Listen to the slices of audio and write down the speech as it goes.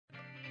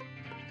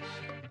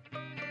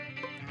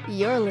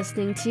You're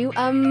listening to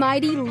A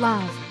Mighty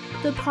Love,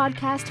 the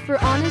podcast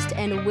for honest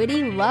and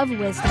witty love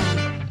wisdom.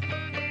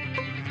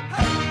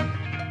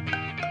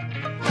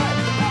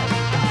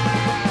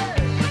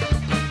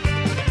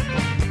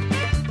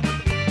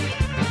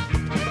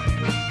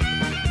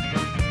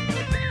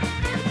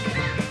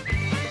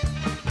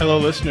 Hello,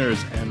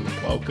 listeners, and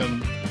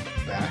welcome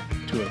back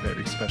to a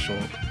very special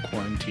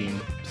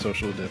quarantine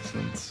social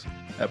distance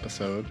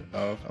episode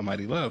of A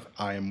Mighty Love.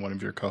 I am one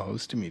of your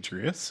co-hosts,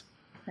 Demetrius.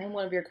 I'm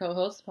one of your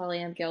co-hosts,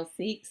 Polyam Gal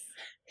Seeks.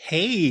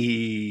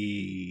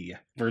 Hey,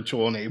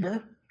 virtual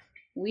neighbor.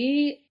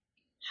 We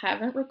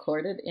haven't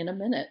recorded in a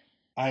minute.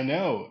 I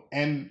know,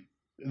 and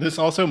this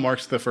also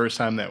marks the first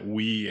time that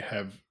we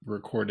have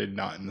recorded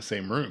not in the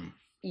same room.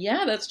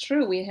 Yeah, that's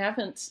true. We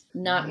haven't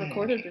not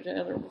recorded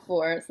together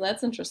before, so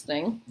that's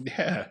interesting.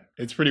 Yeah,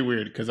 it's pretty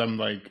weird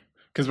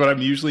because what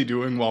I'm usually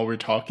doing while we're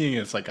talking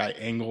is like I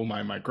angle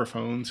my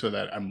microphone so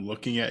that I'm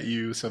looking at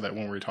you so that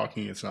when we're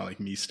talking, it's not like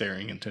me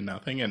staring into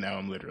nothing. And now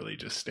I'm literally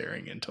just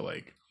staring into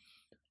like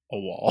a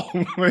wall.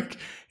 Like,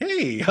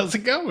 hey, how's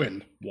it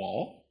going?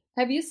 Wall.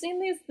 Have you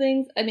seen these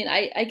things? I mean,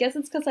 I guess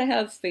it's because I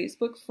have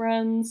Facebook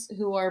friends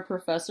who are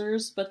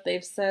professors, but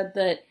they've said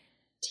that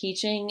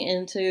teaching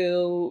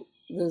into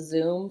the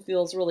Zoom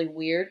feels really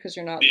weird because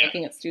you're not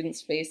looking at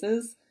students'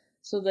 faces.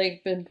 So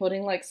they've been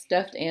putting like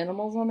stuffed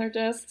animals on their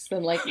desks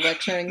and like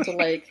lecturing to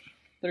like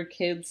their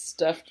kids'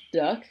 stuffed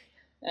duck.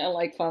 And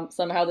like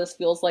somehow this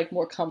feels like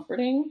more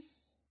comforting.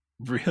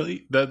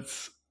 Really? That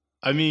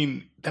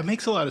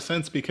makes a lot of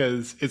sense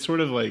because it's sort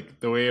of like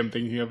the way I'm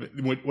thinking of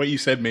it. What you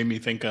said made me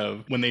think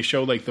of when they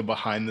show like the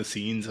behind the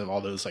scenes of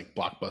all those like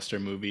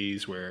blockbuster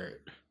movies where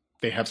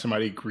they have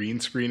somebody green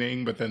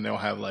screening, but then they'll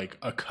have like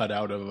a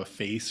cutout of a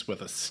face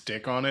with a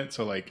stick on it.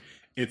 So like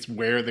it's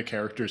where the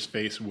character's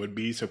face would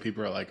be. So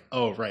people are like,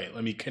 oh, right,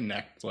 let me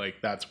connect. Like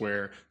that's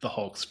where the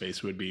Hulk's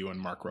face would be when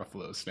Mark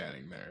Ruffalo is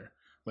standing there.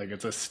 Like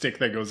it's a stick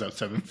that goes out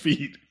 7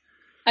 feet.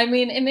 I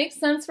mean, it makes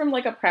sense from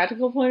like a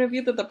practical point of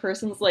view that the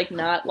person's like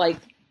not like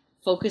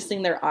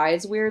focusing their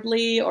eyes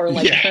weirdly or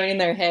like turning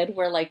their head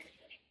where like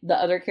the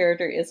other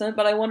character isn't.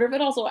 But I wonder if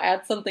it also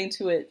adds something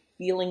to it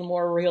feeling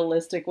more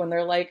realistic when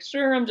they're like,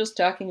 sure, I'm just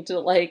talking to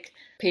like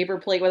paper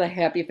plate with a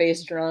happy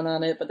face drawn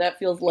on it, but that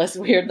feels less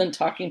weird than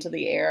talking to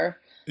the air.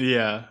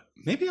 Yeah,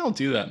 maybe I'll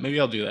do that. Maybe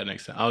I'll do that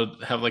next time. I'll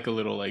have like a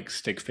little like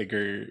stick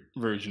figure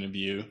version of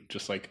you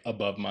just like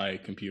above my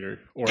computer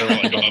or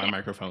like above my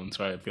microphone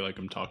so I feel like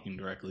I'm talking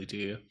directly to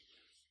you.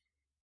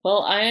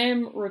 Well, I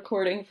am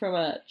recording from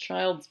a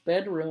child's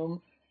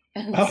bedroom,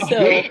 and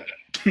so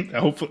I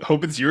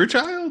hope it's your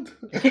child.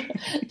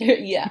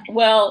 Yeah,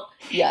 well,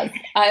 yes,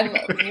 I'm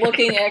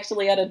looking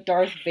actually at a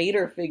Darth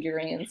Vader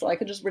figurine, so I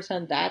could just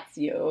pretend that's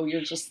you.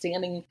 You're just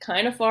standing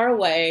kind of far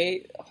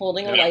away,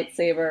 holding a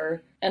lightsaber,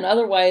 and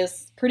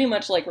otherwise pretty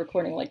much like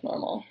recording like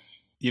normal.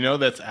 You know,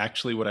 that's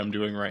actually what I'm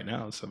doing right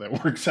now, so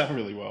that works out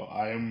really well.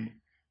 I am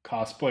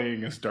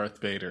cosplaying as Darth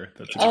Vader.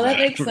 That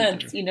makes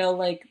sense. You know,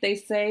 like they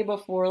say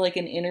before like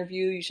an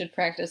interview, you should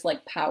practice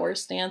like power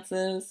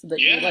stances so that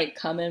you like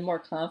come in more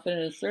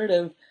confident and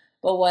assertive.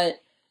 But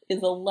what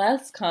is a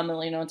less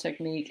commonly known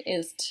technique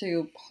is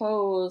to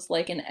pose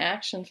like an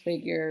action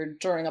figure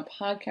during a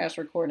podcast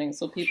recording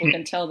so people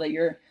can tell that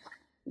you're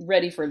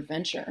ready for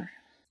adventure.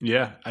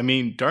 Yeah, I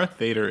mean, Darth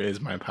Vader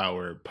is my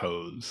power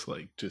pose,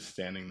 like just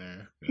standing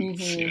there.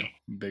 It's,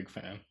 big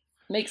fan.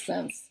 Makes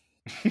sense.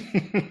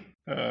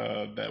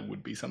 That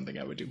would be something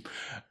I would do.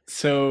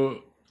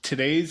 So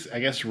today's, I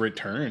guess,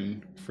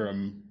 return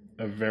from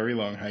a very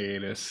long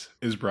hiatus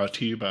is brought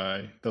to you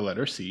by the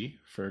letter C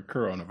for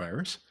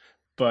coronavirus.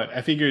 But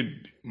I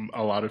figured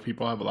a lot of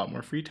people have a lot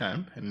more free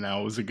time, and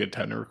now was a good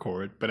time to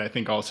record. But I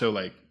think also,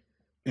 like,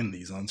 in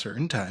these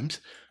uncertain times,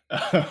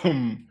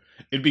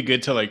 it'd be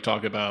good to, like,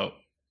 talk about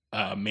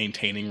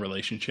maintaining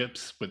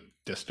relationships with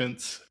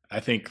distance. I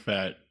think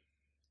that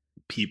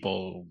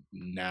people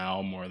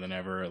now more than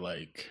ever,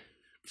 like,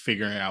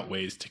 figuring out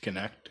ways to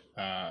connect.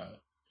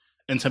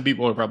 And some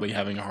people are probably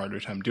having a harder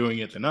time doing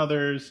it than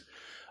others.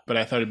 But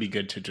I thought it'd be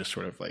good to just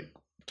sort of, like,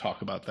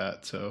 talk about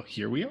that. So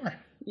here we are.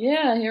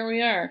 Yeah, here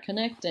we are,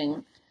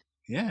 connecting.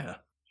 Yeah.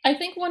 I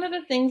think one of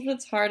the things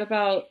that's hard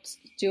about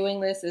doing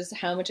this is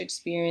how much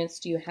experience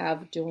do you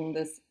have doing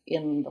this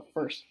in the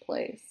first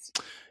place?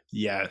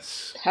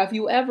 Yes. Have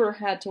you ever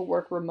had to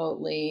work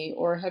remotely,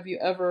 or have you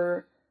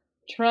ever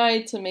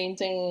tried to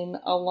maintain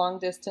a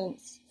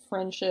long-distance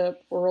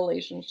friendship or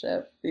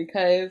relationship?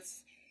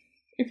 Because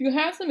if you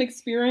have some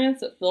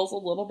experience, it feels a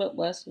little bit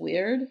less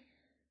weird.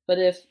 But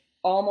if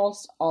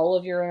almost all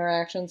of your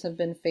interactions have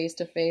been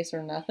face-to-face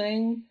or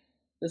nothing,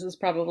 this is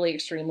probably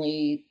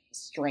extremely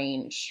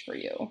strange for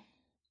you.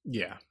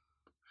 Yeah.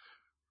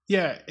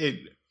 Yeah,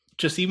 it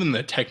just even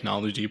the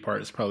technology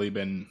part has probably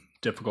been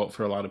difficult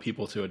for a lot of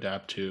people to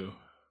adapt to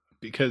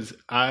because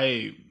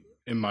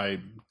in my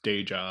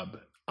day job,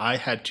 I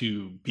had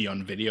to be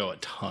on video a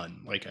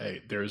ton. Like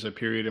there was a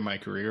period in my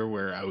career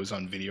where I was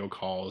on video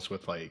calls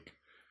with like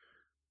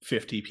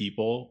 50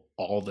 people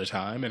all the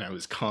time and I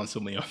was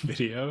constantly on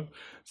video.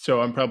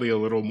 So I'm probably a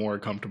little more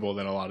comfortable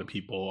than a lot of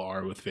people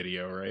are with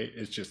video, right?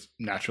 It's just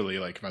naturally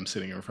like if I'm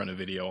sitting in front of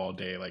video all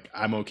day, like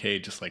I'm okay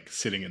just like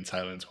sitting in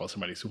silence while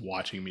somebody's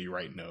watching me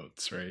write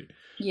notes, right?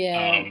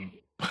 Yeah.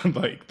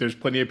 Like there's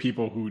plenty of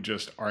people who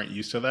just aren't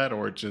used to that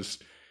or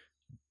just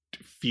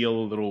feel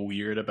a little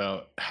weird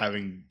about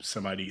having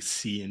somebody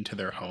see into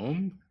their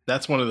home.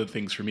 That's one of the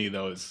things for me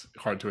though is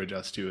hard to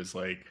adjust to is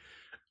like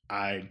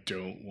I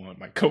don't want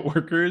my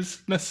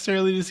coworkers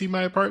necessarily to see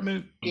my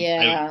apartment.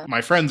 Yeah.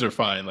 My friends are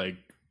fine, like,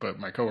 but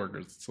my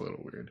coworkers, it's a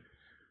little weird.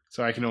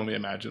 So I can only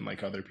imagine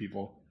like other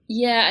people.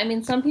 Yeah, I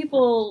mean, some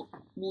people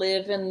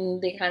live in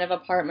the kind of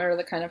apartment or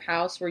the kind of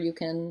house where you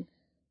can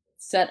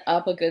set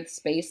up a good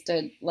space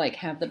to like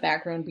have the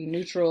background be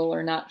neutral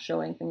or not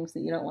showing things that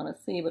you don't want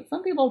to see. But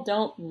some people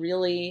don't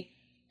really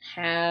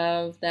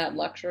have that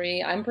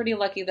luxury. I'm pretty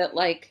lucky that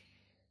like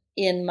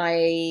in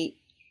my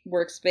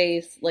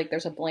workspace, like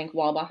there's a blank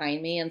wall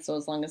behind me, and so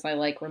as long as I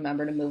like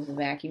remember to move the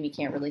vacuum, you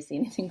can't really see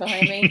anything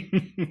behind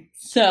me.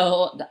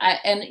 So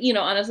and you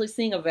know, honestly,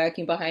 seeing a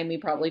vacuum behind me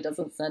probably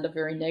doesn't send a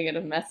very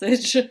negative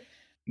message.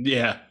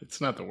 Yeah,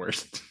 it's not the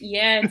worst.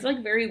 Yeah, it's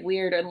like very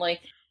weird, and like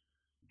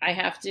I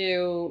have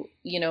to,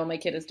 you know, my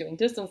kid is doing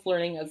distance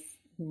learning as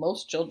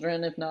most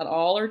children, if not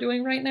all, are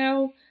doing right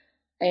now,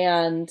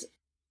 and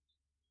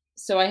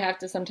so I have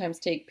to sometimes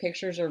take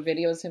pictures or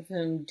videos of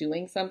him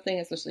doing something,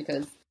 especially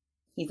because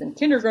he's in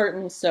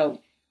kindergarten. So,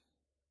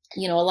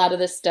 you know, a lot of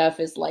this stuff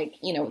is like,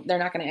 you know, they're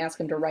not going to ask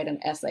him to write an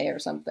essay or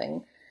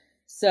something.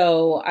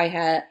 So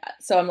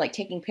I'm like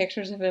taking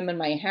pictures of him in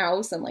my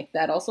house, and like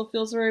that also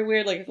feels very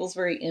weird. Like it feels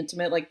very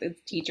intimate. Like the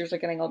teachers are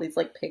getting all these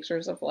like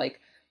pictures of like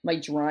my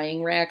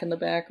drying rack in the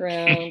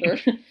background, or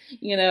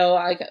you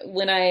know,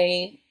 when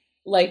I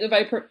like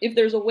if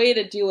there's a way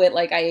to do it,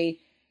 like I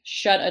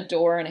shut a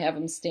door and have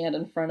him stand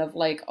in front of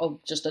like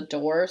just a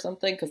door or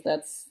something, because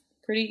that's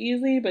pretty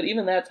easy. But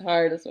even that's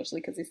hard,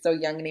 especially because he's so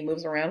young and he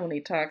moves around when he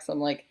talks. I'm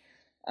like,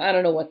 I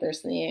don't know what they're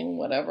seeing,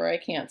 whatever. I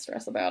can't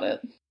stress about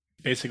it.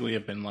 Basically,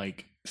 I've been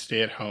like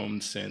stay at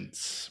home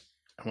since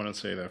I want to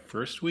say the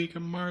first week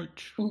of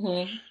March.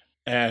 Mm-hmm.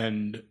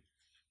 And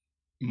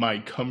my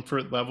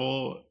comfort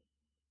level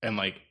and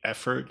like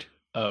effort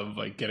of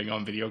like getting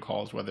on video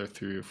calls, whether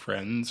through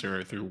friends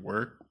or through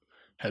work,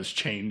 has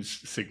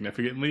changed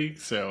significantly.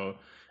 So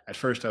at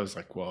first I was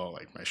like, well,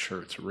 like my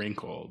shirt's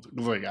wrinkled.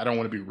 Like I don't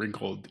want to be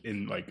wrinkled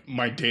in like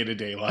my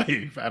day-to-day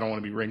life. I don't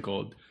want to be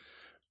wrinkled.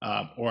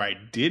 Or I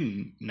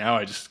didn't. Now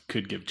I just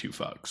could give two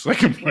fucks.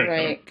 Like I'm like,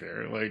 I don't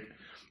care.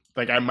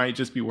 Like I might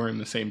just be wearing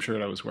the same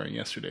shirt I was wearing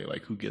yesterday.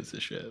 Like who gives a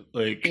shit?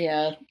 Like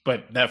yeah.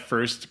 But that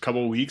first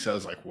couple of weeks, I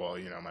was like, well,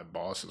 you know, my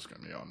boss is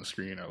gonna be on the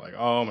screen, or like,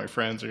 oh, my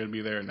friends are gonna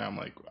be there. And now I'm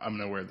like, I'm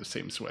gonna wear the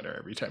same sweater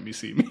every time you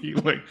see me.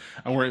 Like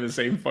I'm wearing the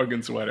same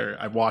fucking sweater.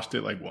 I've washed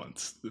it like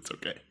once. It's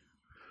okay.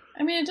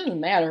 I mean, it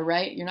doesn't matter,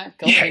 right? You're not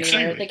going anywhere.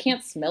 Exactly. They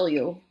can't smell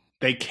you.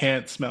 They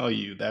can't smell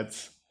you.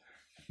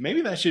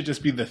 Maybe that should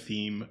just be the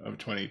theme of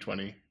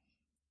 2020.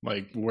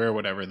 Like, wear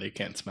whatever, they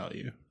can't smell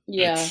you.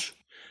 Yeah.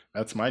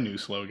 That's my new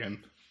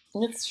slogan.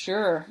 It's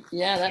sure.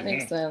 Yeah, that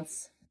makes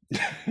sense.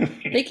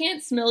 They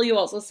can't smell you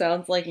also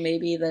sounds like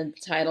maybe the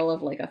title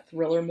of like a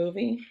thriller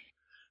movie.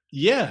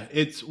 Yeah,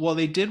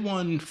 they did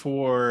one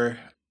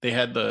they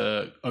had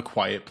A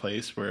Quiet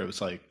Place where it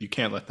was like, you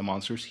can't let the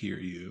monsters hear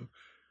you.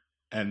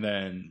 And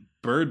then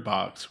Bird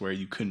Box where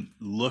you couldn't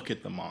look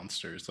at the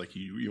monsters. Like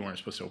you weren't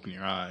supposed to open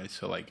your eyes.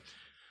 So like,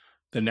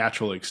 the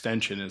natural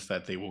extension is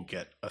that they will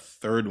get a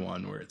third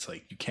one where it's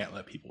like you can't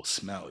let people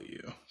smell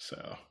you.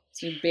 So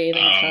you're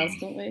bathing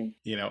constantly.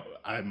 You know,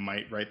 I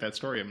might write that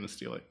story. I'm going to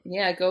steal it.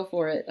 Yeah, go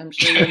for it. I'm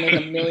sure you'll make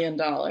 $1 million.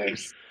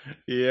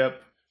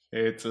 Yep.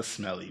 It's a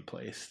smelly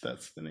place.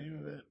 That's the name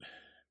of it.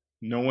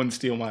 No one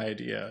steal my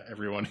idea,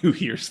 everyone who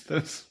hears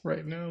this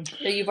right now.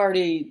 You've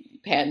already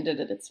patented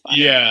it. It's fine.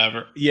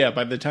 Yeah.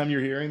 By the time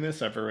you're hearing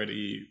this, I've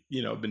already,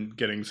 been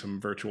getting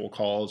some virtual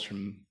calls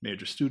from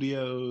major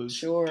studios.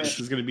 Sure. This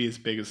is going to be as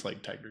big as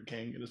like Tiger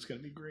King, and it's going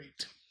to be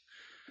great.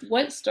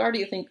 What star do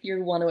you think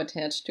you want to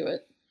attach to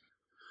it?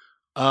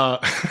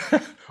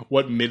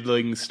 What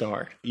middling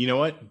star? You know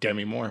what?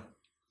 Demi Moore.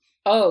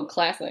 Oh,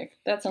 classic.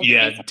 That sounds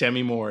amazing.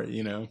 Demi Moore,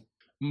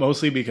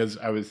 mostly because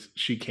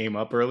she came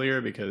up earlier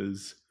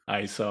because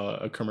I saw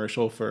a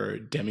commercial for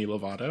Demi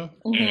Lovato,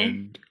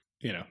 and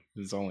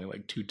there's only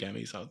like 2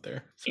 Demis out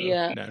there, so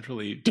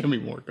naturally Demi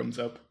Moore comes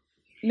up.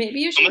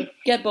 Maybe you should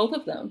get both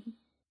of them.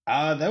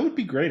 That would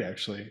be great,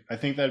 actually. I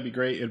think that'd be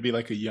great. It'd be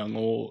like a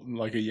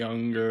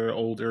younger,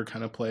 older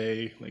kind of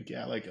play. Like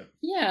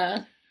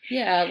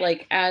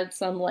add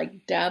some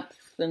like depth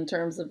in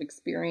terms of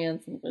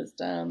experience and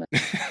wisdom.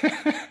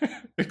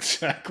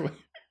 Exactly.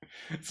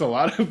 It's a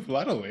lot of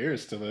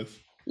layers to this.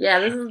 Yeah,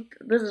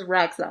 this is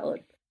rock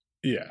solid.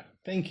 Yeah,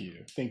 thank you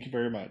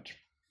very much.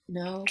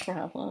 No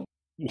problem.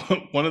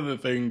 One of the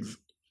things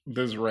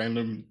this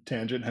random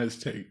tangent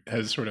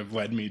has sort of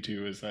led me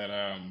to is that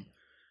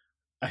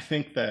I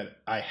think that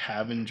I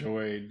have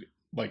enjoyed,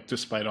 like,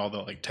 despite all the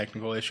like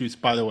technical issues.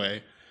 By the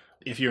way,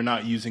 if you're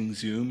not using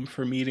Zoom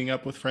for meeting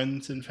up with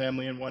friends and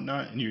family and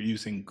whatnot, and you're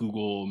using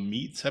Google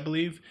Meets, I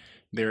believe,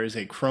 there is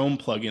a Chrome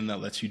plugin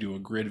that lets you do a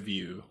grid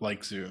view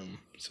like Zoom.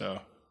 So,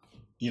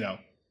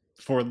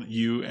 for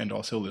you and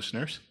also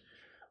listeners,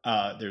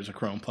 there's a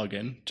Chrome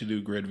plugin to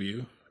do grid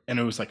view. And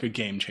it was like a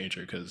game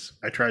changer because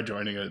I tried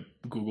joining a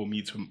Google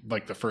Meets,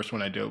 like the first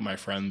one I did with my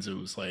friends. It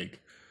was like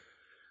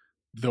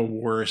the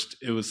worst.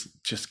 It was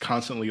just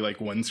constantly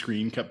like one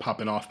screen kept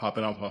popping off,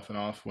 popping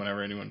off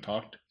whenever anyone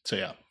talked. So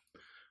yeah.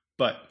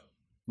 But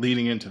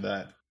leading into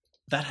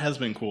that has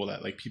been cool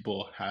that like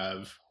people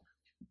have,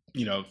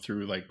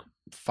 through like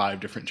 5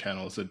 different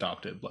channels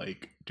adopted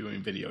like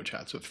doing video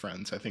chats with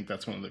friends. I think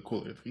that's one of the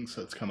cooler things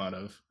that's come out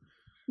of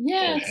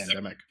the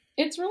pandemic.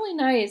 It's really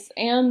nice.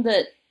 And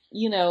that,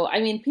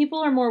 people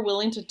are more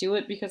willing to do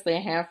it because they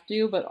have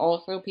to, but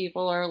also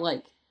people are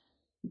like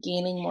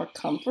gaining more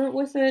comfort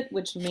with it,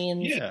 which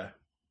means,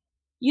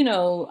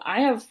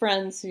 I have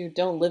friends who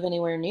don't live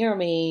anywhere near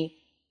me,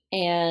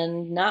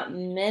 and not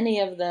many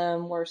of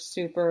them were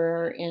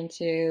super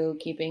into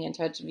keeping in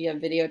touch via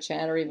video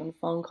chat or even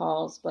phone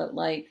calls, but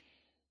like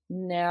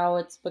now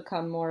it's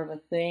become more of a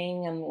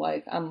thing, and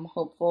like I'm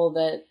hopeful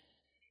that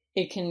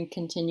it can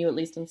continue at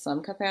least in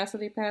some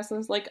capacity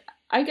passes. Like,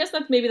 I guess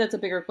that's a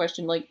bigger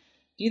question. Like,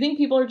 do you think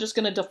people are just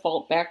going to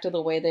default back to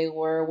the way they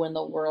were when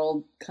the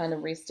world kind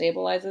of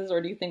restabilizes,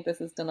 or do you think this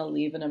is going to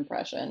leave an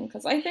impression?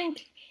 Because I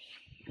think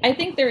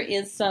there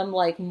is some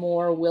like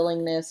more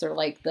willingness, or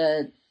like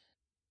the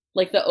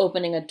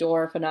opening a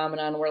door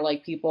phenomenon where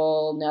like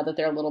people, now that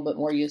they're a little bit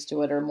more used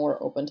to it, are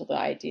more open to the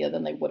idea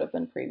than they would have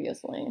been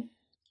previously.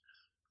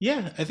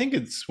 Yeah, I think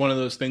it's one of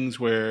those things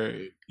where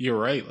you're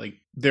right. Like,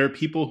 there are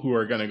people who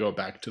are going to go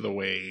back to the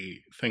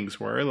way things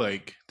were.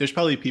 Like, there's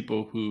probably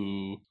people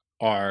who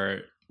are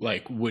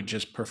like, would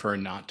just prefer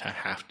not to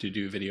have to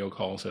do video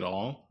calls at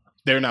all.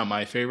 They're not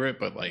my favorite,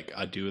 but like,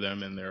 I do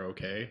them and they're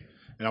okay.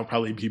 And I'll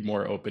probably be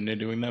more open to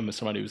doing them as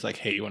somebody who's like,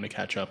 hey, you want to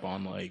catch up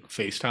on like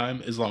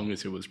FaceTime, as long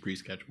as it was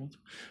pre-scheduled.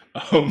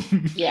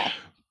 Yeah.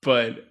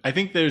 But I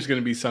think there's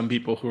going to be some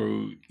people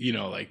who,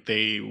 like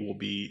they will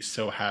be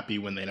so happy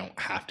when they don't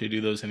have to do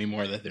those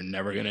anymore that they're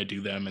never going to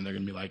do them. And they're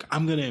going to be like,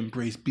 I'm going to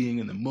embrace being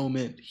in the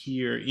moment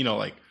here.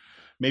 Like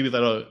maybe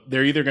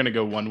they're either going to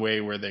go one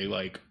way where they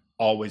like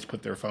always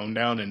put their phone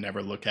down and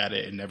never look at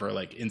it and never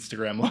like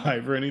Instagram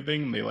live or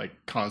anything. They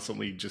like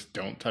constantly just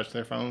don't touch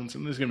their phones.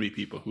 And there's going to be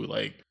people who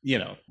like,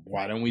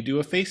 why don't we do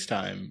a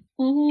FaceTime?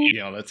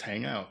 Mm-hmm. Let's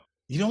hang out.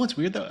 You know what's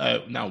weird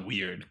though? Not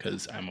weird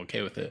because I'm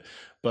okay with it,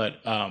 but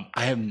I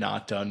have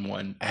not done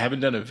one. I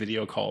haven't done a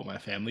video call with my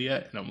family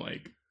yet, and I'm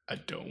like, I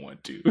don't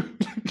want to.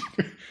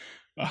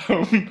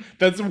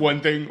 That's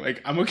one thing.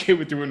 Like, I'm okay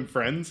with doing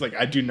friends. Like,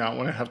 I do not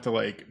want to have to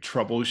like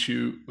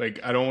troubleshoot.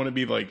 Like, I don't want to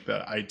be like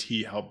the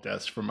IT help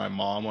desk for my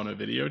mom on a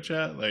video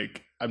chat.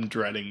 Like, I'm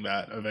dreading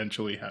that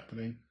eventually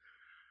happening.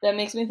 That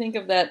makes me think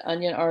of that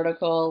Onion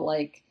article,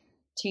 like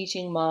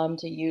teaching mom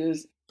to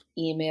use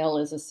email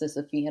is a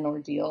Sisyphean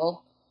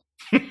ordeal.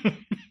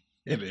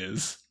 It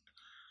is.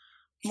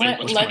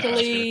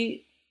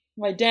 Luckily,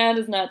 my dad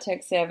is not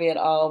tech savvy at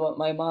all, but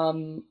my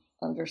mom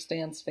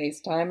understands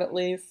FaceTime at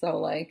least. So,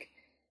 like,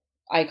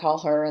 I call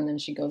her and then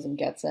she goes and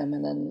gets him.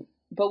 And then,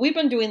 but we've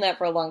been doing that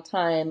for a long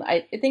time.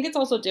 I think it's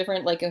also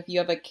different. Like, if you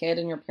have a kid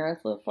and your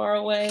parents live far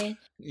away,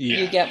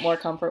 you get more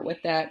comfort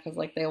with that because,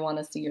 like, they want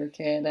to see your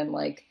kid. And,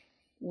 like,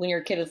 when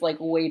your kid is, like,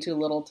 way too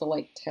little to,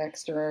 like,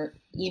 text, or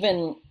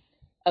even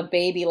a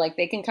baby, like,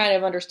 they can kind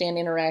of understand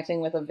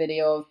interacting with a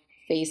video of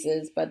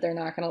faces, but they're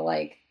not going to,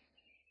 like,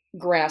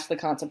 grasp the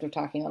concept of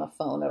talking on a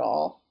phone at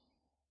all.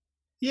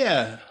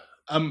 Yeah.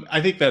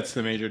 I think that's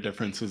the major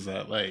difference, is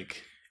that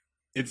like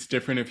it's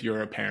different if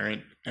you're a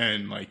parent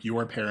and like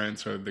your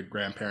parents or the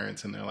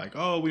grandparents and they're like,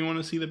 oh, we want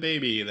to see the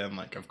baby, then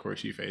like of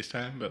course you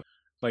FaceTime. But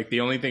like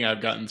the only thing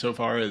I've gotten so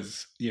far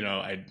is,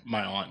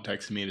 my aunt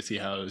texted me to see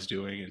how I was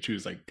doing, and she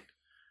was like,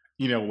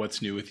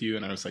 what's new with you?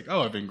 And I was like,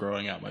 oh, I've been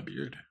growing out my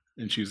beard.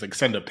 And she was like,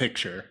 send a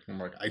picture. I'm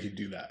like, I could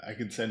do that. I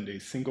could send a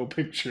single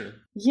picture.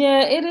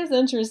 Yeah, it is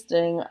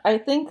interesting. I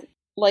think,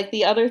 like,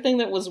 the other thing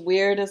that was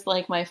weird is,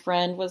 like, my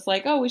friend was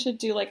like, oh, we should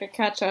do, like, a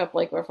catch-up,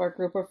 like, with our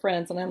group of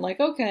friends. And I'm like,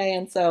 okay.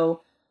 And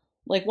so,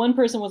 like, one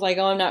person was like,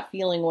 oh, I'm not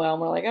feeling well.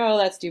 And we're like, oh,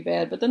 that's too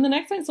bad. But then the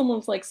next time someone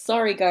was like,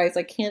 sorry, guys,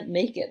 I can't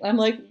make it. And I'm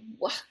like,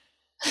 what?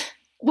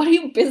 What are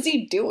you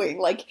busy doing?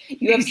 Like,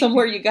 you have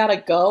somewhere you gotta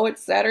go?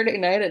 It's Saturday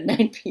night at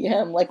 9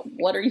 p.m. Like,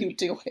 what are you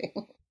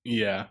doing?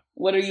 Yeah.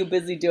 What are you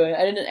busy doing?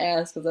 I didn't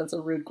ask because that's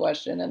a rude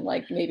question, and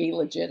like maybe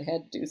legit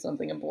had to do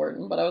something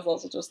important, but I was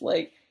also just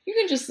like, you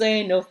can just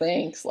say no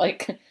thanks,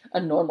 like a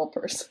normal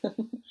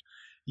person.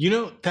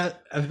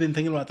 That I've been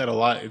thinking about that a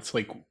lot. It's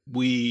like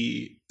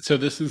so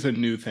this is a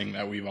new thing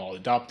that we've all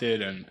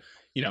adopted, and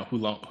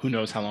who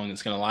knows how long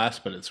it's going to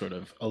last, but it's sort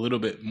of a little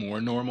bit more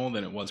normal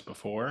than it was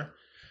before.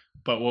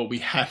 But what we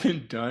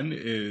haven't done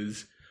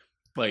is,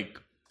 like,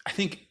 I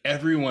think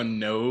everyone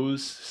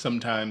knows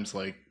sometimes,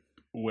 like,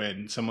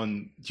 when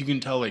you can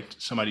tell like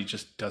somebody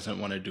just doesn't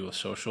want to do a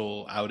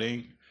social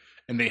outing,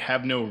 and they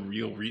have no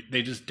real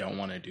they just don't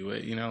want to do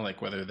it, you know,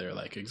 like whether they're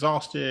like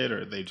exhausted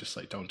or they just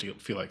like don't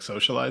feel like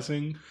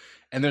socializing.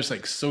 And there's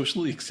like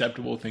socially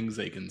acceptable things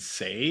they can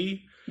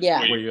say Yeah.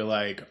 where you're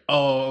like,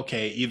 oh,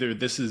 okay, either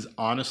this is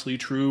honestly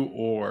true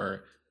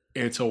or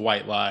it's a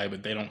white lie,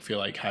 but they don't feel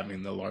like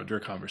having the larger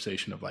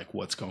conversation of like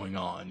what's going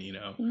on, you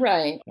know?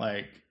 Right.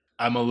 Like,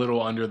 I'm a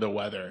little under the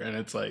weather, and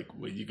it's like,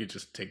 well, you could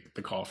just take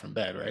the call from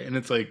bed, right? And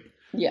it's like,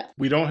 yeah,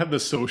 we don't have the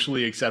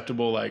socially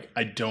acceptable, like,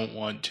 I don't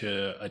want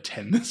to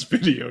attend this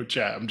video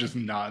chat. I'm just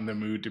not in the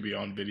mood to be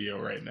on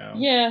video right now.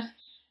 Yeah,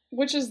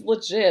 which is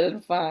legit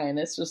and fine.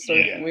 It's just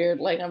sort of weird.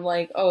 Like, I'm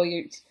like, oh,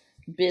 you're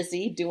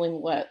busy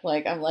doing what?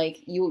 Like, I'm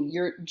like,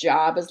 your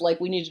job is like,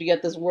 we need you to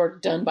get this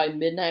work done by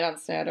midnight on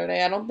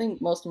Saturday. I don't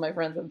think most of my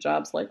friends have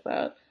jobs like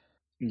that.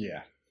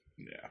 Yeah.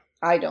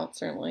 I don't,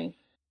 certainly.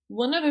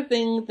 One other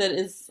thing that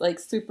is like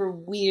super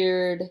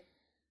weird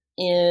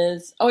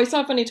is, I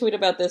saw a funny tweet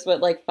about this,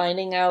 but like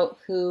finding out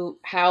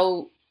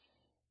how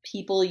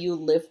people you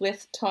live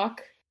with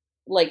talk,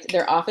 like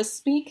their office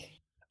speak.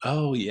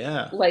 Oh,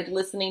 yeah. Like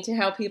listening to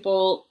how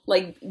people,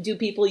 like, do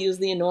people use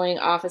the annoying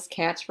office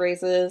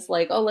catchphrases?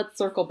 Like, oh, let's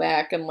circle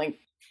back and like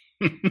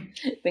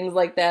things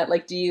like that.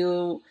 Like, do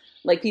you,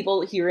 like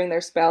people hearing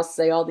their spouse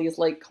say all these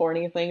like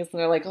corny things and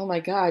they're like, oh my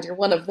God, you're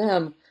one of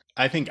them.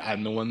 I think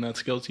I'm the one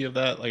that's guilty of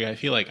that. Like, I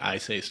feel like I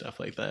say stuff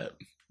like that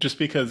just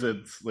because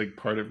it's like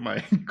part of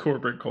my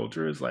corporate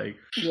culture is like,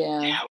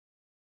 yeah.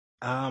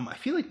 I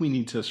feel like we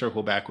need to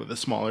circle back with a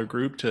smaller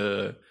group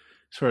to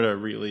sort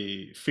of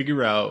really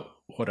figure out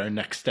what our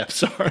next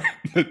steps are.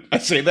 I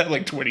say that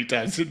like 20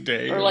 times a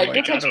day. Or like,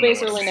 we'll touch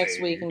base early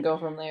next week and go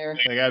from there.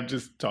 Like, I'm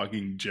just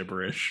talking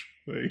gibberish.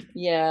 Like,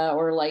 yeah,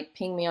 or like,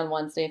 ping me on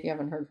Wednesday if you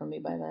haven't heard from me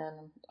by then.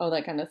 All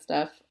that kind of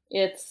stuff.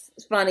 It's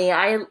funny.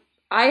 I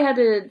had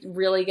to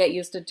really get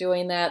used to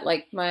doing that.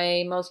 Like,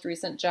 my most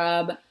recent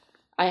job,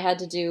 I had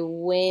to do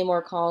way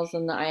more calls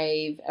than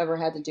I've ever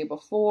had to do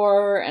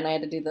before, and I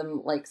had to do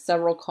them like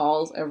several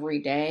calls every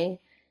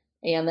day.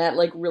 And that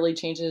like really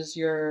changes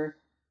your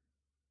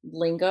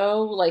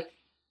lingo. Like,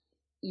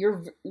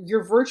 your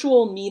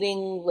virtual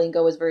meeting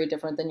lingo is very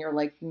different than your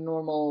like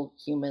normal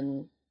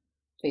human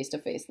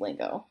face-to-face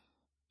lingo.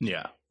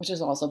 Yeah. Which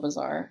is also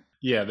bizarre.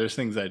 Yeah, there's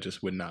things I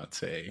just would not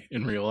say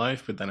in real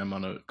life, but then I'm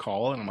on a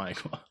call and I'm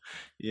like, well,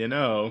 you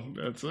know,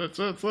 that's.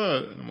 And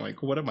I'm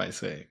like, what am I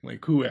saying?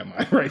 Like, who am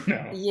I right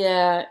now?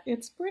 Yeah,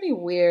 it's pretty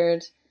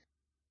weird.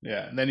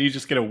 Yeah, and then you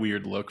just get a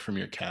weird look from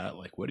your cat,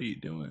 like, what are you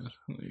doing?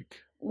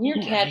 Like, when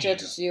your cat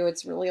judges you,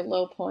 it's really a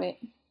low point.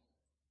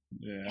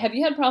 Yeah. Have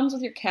you had problems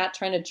with your cat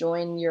trying to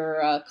join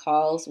your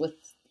calls with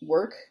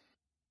work?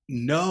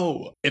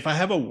 No. If I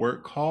have a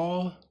work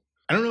call,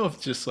 I don't know if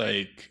just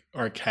like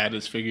our cat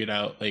has figured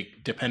out, like,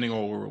 depending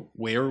on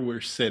where we're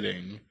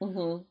sitting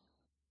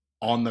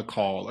on the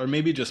call, or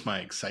maybe just my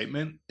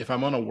excitement. If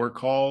I'm on a work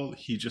call,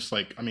 he just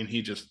like, I mean,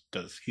 he just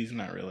does, he's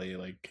not really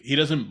like, he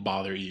doesn't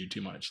bother you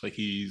too much. Like,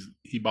 he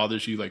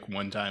bothers you like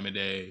one time a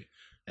day,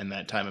 and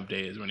that time of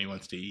day is when he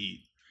wants to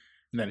eat.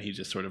 And then he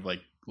just sort of like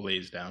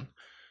lays down.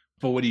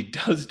 But what he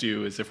does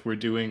do is if we're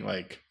doing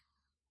like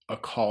a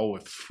call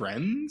with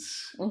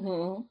friends,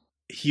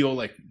 he'll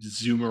like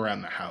zoom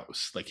around the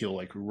house. Like, he'll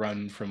like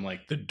run from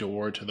like the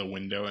door to the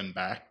window and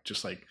back,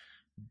 just like,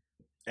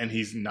 and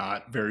he's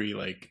not very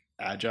like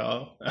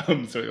agile.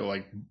 So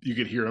like, you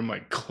could hear him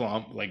like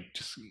clump, like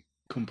just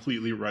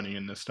completely running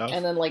into stuff.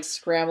 And then like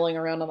scrambling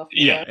around on the floor.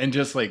 Yeah, and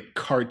just like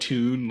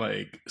cartoon,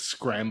 like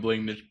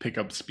scrambling to pick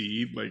up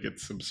speed. Like,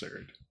 it's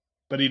absurd.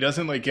 But he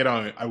doesn't like get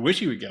on. I wish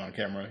he would get on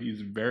camera.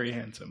 He's very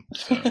handsome.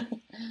 So,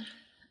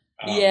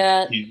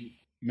 yeah.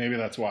 Maybe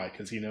that's why,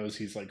 because he knows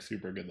he's like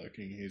super good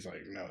looking. He's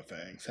like, no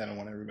thanks. I don't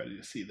want everybody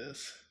to see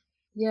this.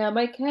 Yeah,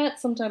 my cat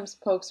sometimes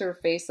pokes her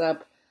face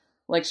up.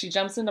 Like, she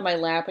jumps into my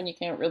lap and you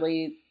can't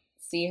really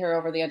see her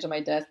over the edge of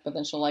my desk, but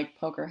then she'll like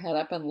poke her head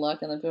up and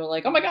look, and then people are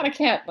like, oh my God, a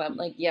cat. But I'm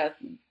like, yeah,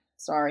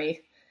 sorry.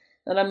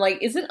 And I'm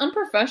like, is it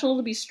unprofessional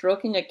to be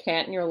stroking a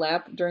cat in your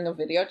lap during a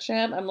video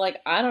chat? I'm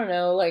like, I don't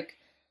know, like,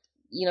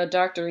 you know,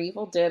 Dr.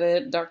 Evil did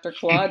it. Dr.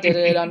 Claw did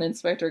it on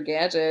Inspector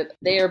Gadget.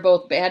 They are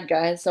both bad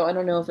guys, so I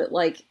don't know if it,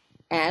 like,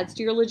 adds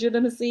to your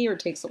legitimacy or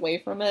takes away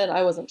from it.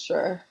 I wasn't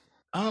sure.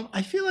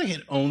 I feel like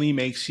it only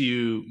makes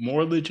you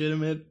more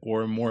legitimate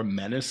or more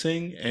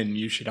menacing, and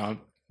you should,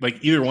 like,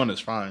 either one is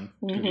fine,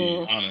 to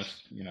be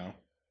honest, you know.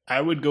 I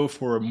would go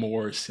for a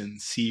more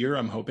sincere.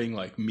 I'm hoping,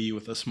 like, me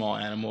with a small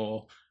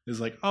animal is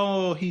like,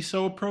 oh, he's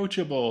so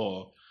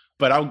approachable.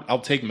 But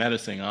I'll take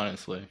menacing,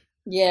 honestly.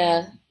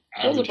 Yeah,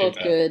 those are both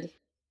good.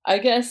 I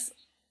guess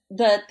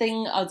the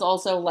thing is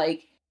also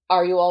like,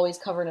 are you always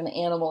covered in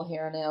animal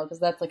hair now? Because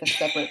that's like a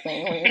separate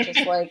thing where you're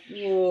just like,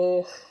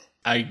 ugh.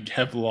 I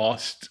have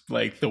lost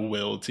like the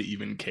will to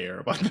even care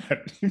about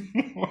that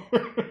anymore.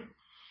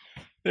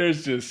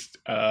 There's just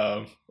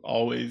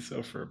always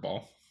a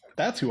furball.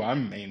 That's who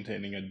I'm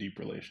maintaining a deep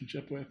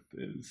relationship with,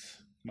 is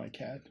my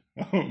cat.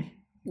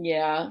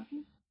 Yeah.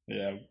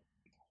 Yeah.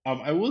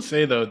 I will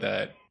say though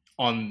that,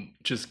 on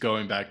just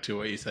going back to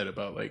what you said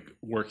about like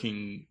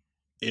working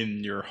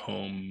in your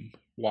home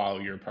while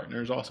your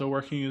partner is also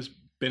working, is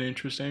been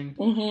interesting.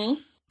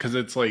 Mm-hmm. Because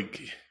it's like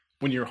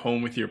when you're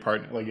home with your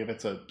partner, like if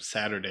it's a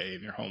Saturday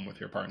and you're home with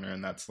your partner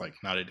and that's like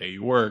not a day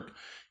you work,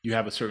 you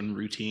have a certain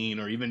routine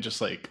or even just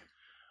like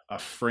a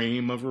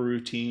frame of a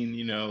routine,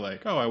 you know,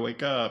 like, oh, I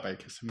wake up, I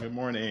kiss him good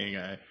morning,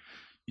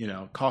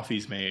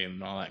 coffee's made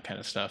and all that kind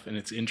of stuff. And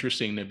it's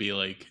interesting to be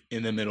like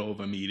in the middle of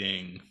a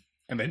meeting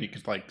and then you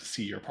could like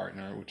see your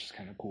partner, which is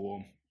kind of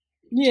cool.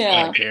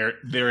 Yeah. Like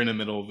they're in the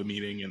middle of a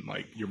meeting and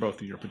like you're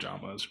both in your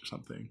pajamas or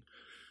something.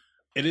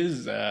 It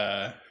is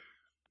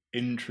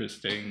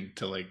interesting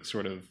to like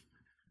sort of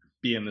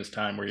be in this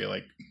time where you're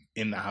like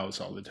in the house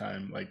all the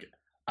time. Like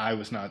I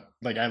was not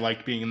like I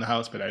liked being in the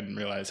house, but I didn't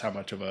realize how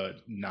much of a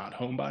not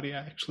homebody I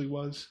actually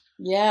was.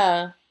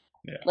 Yeah.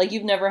 Yeah. Like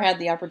you've never had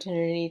the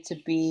opportunity to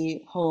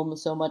be home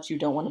so much you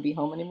don't want to be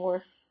home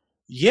anymore.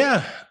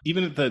 Yeah.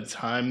 Even at the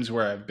times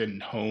where I've been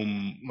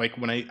home, like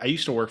when I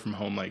used to work from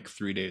home like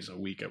 3 days a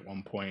week at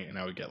one point, and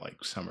I would get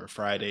like summer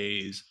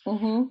Fridays.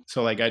 Mm-hmm.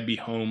 So like I'd be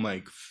home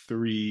like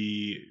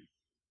 3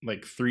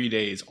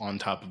 days on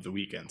top of the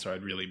weekend. So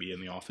I'd really be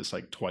in the office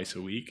like twice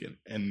a week.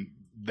 And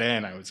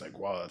then I was like,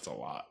 wow, that's a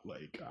lot.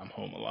 Like I'm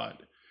home a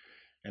lot.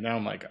 And now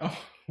I'm like, oh,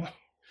 well,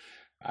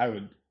 I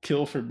would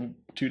kill for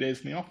 2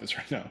 days in the office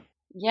right now.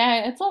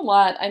 Yeah, it's a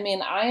lot. I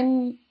mean,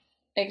 I'm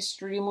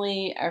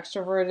extremely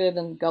extroverted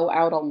and go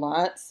out a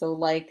lot, so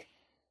like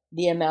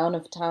the amount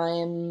of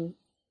time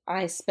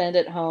I spend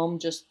at home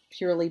just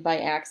purely by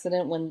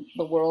accident when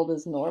the world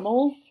is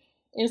normal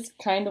is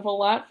kind of a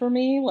lot for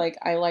me. Like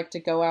I like to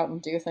go out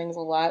and do things a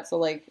lot, so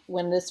like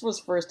when this was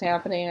first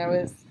happening, I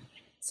was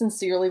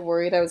sincerely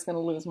worried I was going to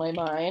lose my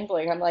mind.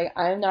 Like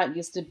I'm not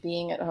used to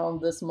being at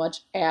home this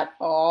much at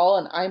all,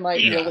 and I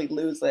might Yeah. really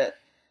lose it.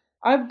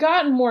 I've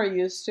gotten more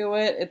used to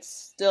it. It's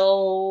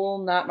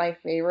still not my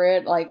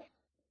favorite. Like,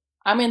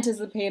 I'm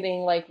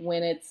anticipating, like,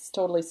 when it's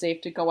totally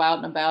safe to go out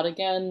and about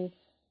again,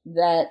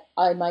 that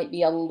I might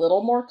be a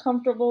little more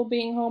comfortable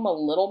being home a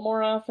little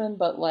more often,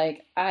 but,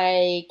 like,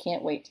 I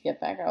can't wait to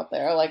get back out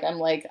there.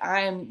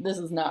 This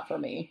is not for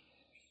me.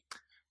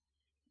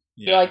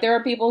 Yeah. Like, there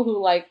are people who,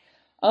 like,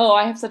 oh,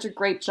 I have such a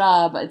great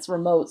job. It's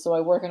remote, so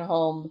I work at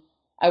home.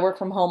 I work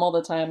from home all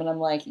the time, and I'm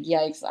like,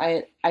 yikes,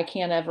 I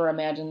can't ever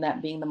imagine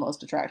that being the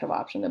most attractive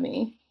option to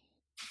me.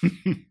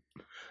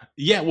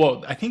 Yeah,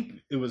 well, I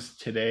think it was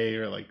today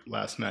or like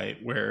last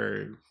night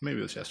where maybe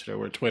it was yesterday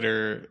where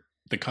Twitter,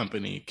 the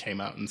company came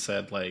out and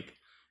said like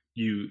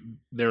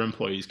their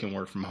employees can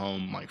work from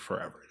home like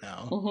forever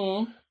now.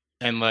 Mm-hmm.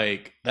 And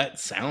like that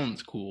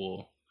sounds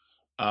cool.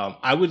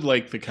 I would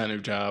like the kind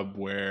of job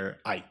where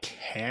I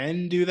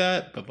can do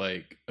that, but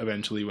like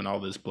eventually when all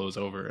this blows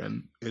over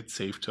and it's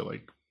safe to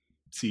like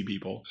see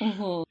people,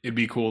 Mm-hmm. it'd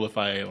be cool if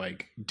I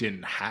like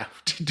didn't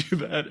have to do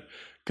that.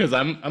 Because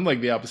I'm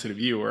like the opposite of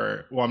you,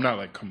 where well, I'm not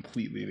like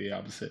completely the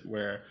opposite,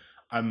 where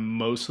I'm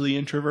mostly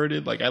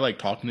introverted. Like I like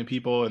talking to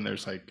people, and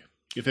there's like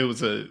if it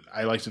was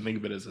I like to think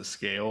of it as a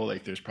scale.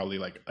 Like there's probably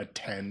like a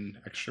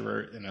 10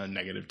 extrovert and a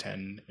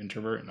 -10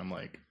 introvert, and I'm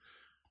like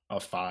a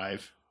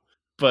 5.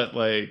 But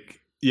like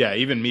yeah,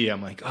 even me,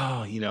 I'm like,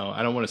 oh,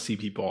 I don't want to see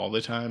people all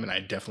the time, and I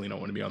definitely don't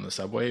want to be on the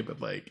subway.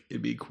 But like,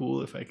 it'd be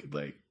cool if I could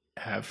like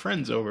have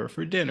friends over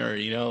for dinner,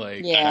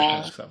 like that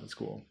kind of stuff is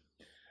cool.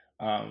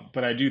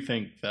 But I do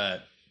think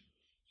that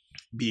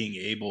being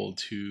able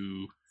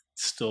to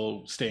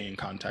still stay in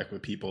contact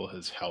with people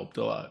has helped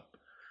a lot.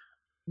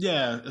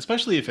 Yeah,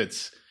 especially if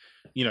it's,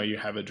 you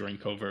have a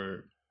drink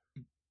over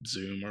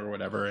Zoom or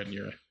whatever, and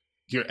you're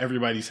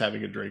everybody's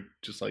having a drink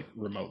just like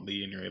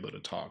remotely, and you're able to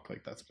talk.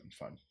 Like that's been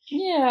fun.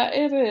 Yeah,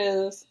 it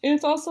is.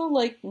 It's also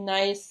like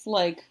nice,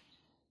 like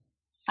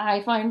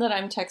I find that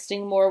I'm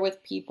texting more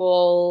with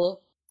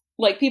people,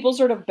 like people's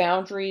sort of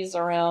boundaries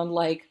around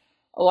like,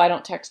 oh, I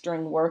don't text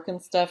during work and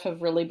stuff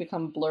have really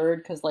become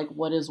blurred because like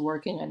what is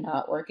working and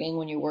not working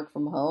when you work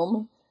from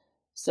home.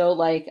 So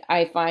like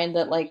I find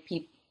that like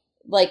people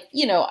like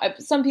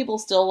some people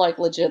still like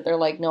legit they're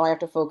like no I have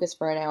to focus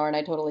for an hour and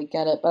I totally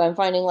get it, but I'm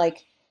finding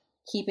like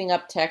keeping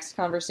up text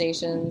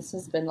conversations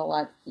has been a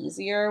lot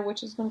easier,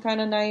 which has been kind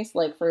of nice.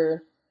 Like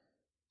for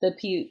the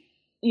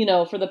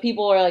for the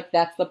people who are like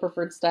that's the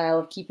preferred style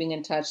of keeping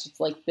in touch, it's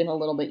like been a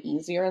little bit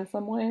easier in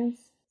some ways.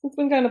 It's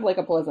been kind of like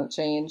a pleasant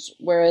change,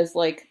 whereas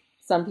like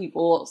some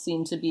people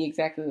seem to be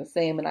exactly the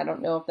same, and I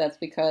don't know if that's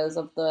because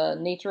of the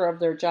nature of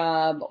their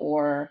job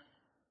or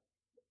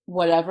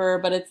whatever,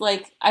 but it's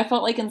like I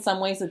felt like in some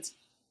ways it's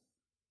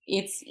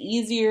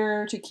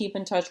easier to keep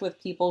in touch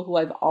with people who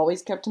I've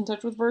always kept in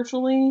touch with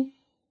virtually,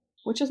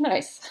 which is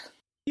nice.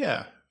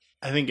 Yeah,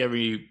 I think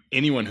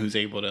anyone who's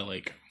able to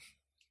like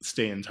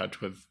stay in touch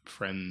with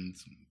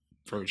friends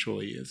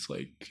virtually is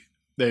like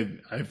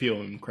I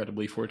feel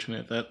incredibly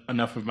fortunate that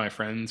enough of my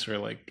friends are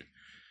like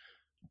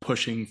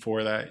pushing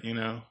for that,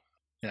 Yeah,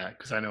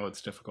 because I know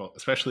it's difficult,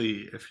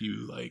 especially if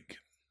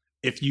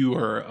you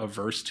are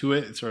averse to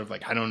it. It's sort of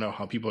like I don't know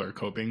how people are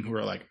coping who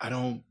are like I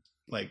don't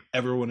like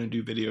ever want to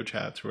do video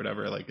chats or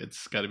whatever. Like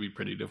it's got to be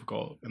pretty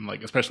difficult, and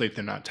like especially if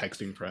they're not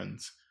texting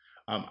friends.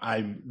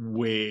 I'm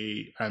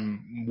way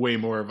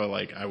more of a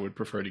like, I would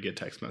prefer to get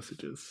text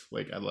messages.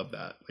 Like I love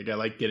that. Like I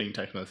like getting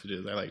text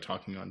messages. I like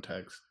talking on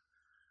text.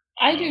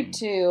 I do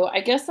too.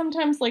 I guess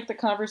sometimes like the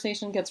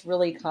conversation gets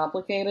really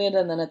complicated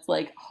and then it's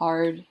like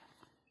hard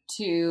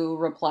to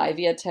reply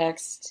via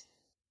text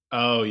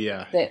Oh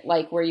yeah. that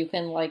like where you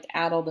can like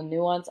add all the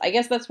nuance. I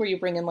guess that's where you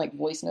bring in like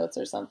voice notes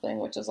or something,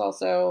 which is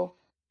also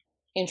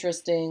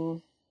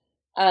interesting.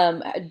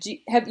 Have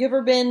you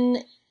ever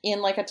been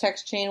in like a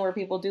text chain where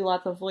people do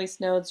lots of voice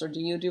notes, or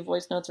do you do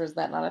voice notes, or is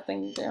that not a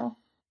thing you do?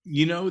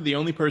 You know, the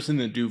only person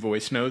that do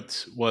voice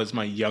notes was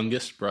my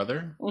youngest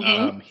brother.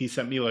 Mm-hmm. He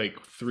sent me like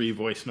 3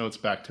 voice notes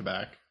back to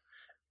back,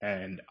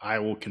 and I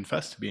will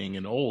confess to being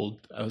an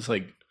old. I was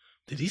like,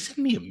 did he send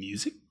me a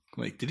music?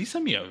 Like, did he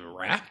send me a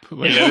rap?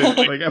 Like,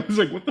 I was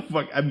like, what the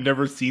fuck? I've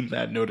never seen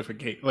that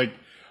notification. Like,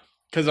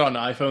 because on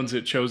iPhones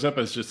it shows up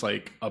as just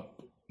like a,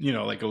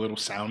 like a little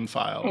sound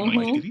file. I'm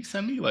like, Mm-hmm. did he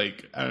send me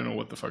like, I don't know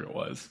what the fuck it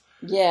was.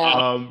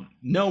 Yeah.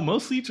 No,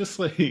 mostly just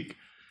like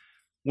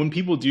when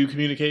people do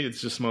communicate,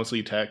 it's just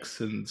mostly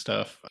text and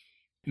stuff.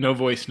 No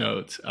voice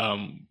notes,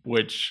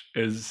 which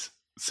is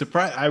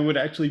surprise. I would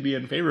actually be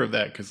in favor of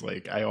that because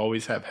like I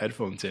always have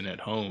headphones in at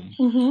home.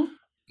 Mm-hmm.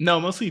 No,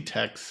 mostly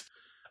text.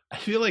 I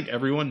feel like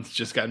everyone's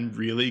just gotten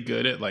really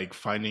good at like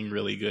finding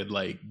really good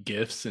like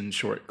gifs and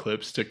short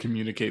clips to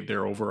communicate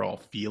their overall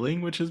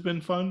feeling, which has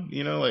been fun.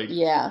 Like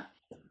Yeah.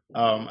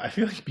 I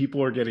feel like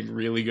people are getting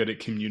really good at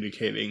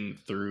communicating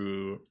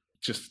through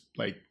just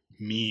like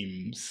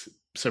memes,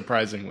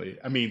 surprisingly.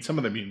 I mean, some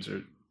of the memes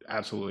are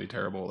absolutely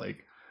terrible.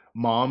 Like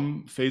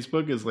mom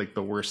Facebook is like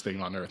the worst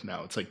thing on earth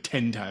now. It's like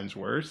 10 times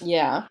worse.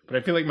 Yeah. But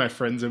I feel like my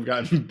friends have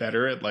gotten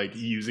better at like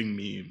using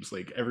memes.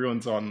 Like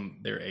everyone's on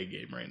their A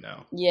game right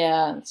now.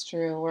 Yeah, it's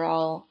true. We're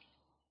all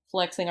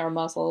flexing our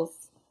muscles.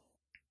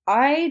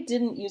 I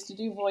didn't used to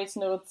do voice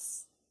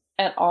notes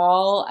at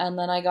all, and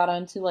then I got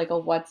onto like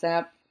a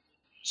WhatsApp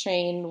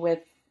chain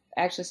with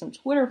actually some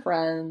Twitter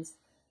friends,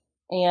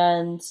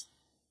 and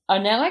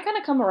now I kind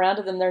of come around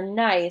to them. They're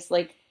nice.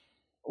 Like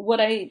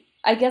what I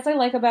guess I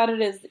like about it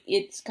is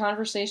it's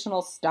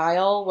conversational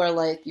style where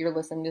like you're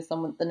listening to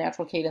someone, the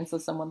natural cadence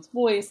of someone's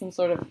voice and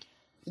sort of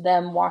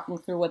them walking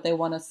through what they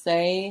want to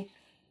say.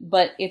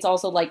 But it's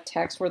also like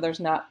text where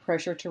there's not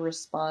pressure to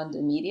respond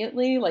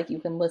immediately. Like you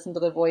can listen to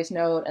the voice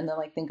note and then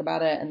like think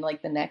about it and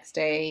like the next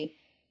day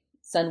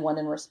send one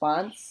in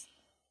response.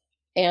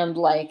 And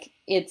like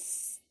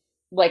it's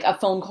like a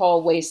phone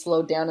call way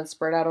slowed down and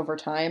spread out over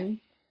time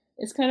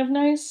is kind of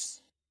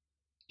nice.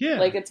 Yeah.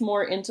 Like it's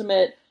more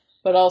intimate,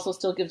 but also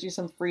still gives you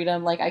some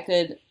freedom. Like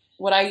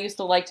what I used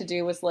to like to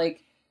do was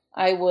like,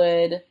 I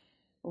would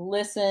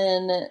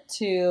listen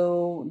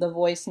to the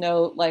voice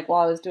note like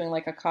while I was doing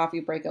like a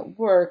coffee break at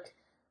work.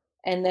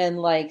 And then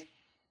like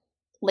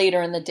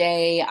later in the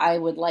day, I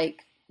would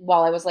like,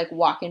 while I was like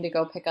walking to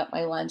go pick up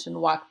my lunch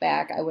and walk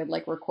back, I would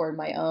like record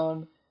my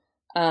own.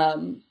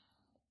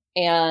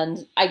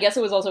 And I guess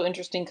it was also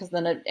interesting because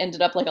then it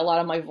ended up like a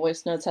lot of my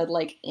voice notes had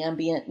like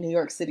ambient New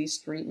York City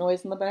street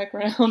noise in the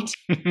background,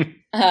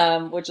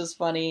 which is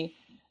funny.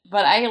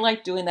 But I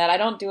like doing that. I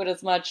don't do it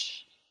as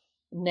much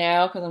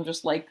now because I'm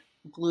just like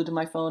glued to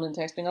my phone and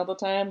texting all the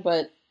time.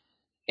 But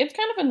it's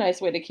kind of a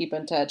nice way to keep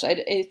in touch.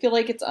 I feel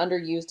like it's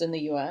underused in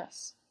the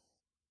US.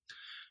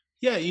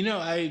 Yeah,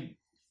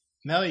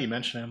 now that you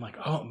mention it, I'm like,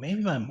 oh,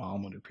 maybe my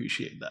mom would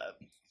appreciate that.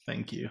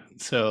 Thank you.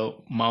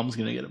 So mom's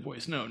gonna get a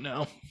voice note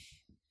now.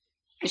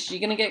 Is she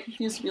gonna get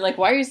confused to be like,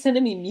 why are you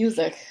sending me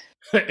music?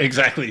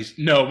 Exactly.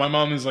 No, my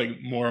mom is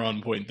like more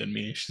on point than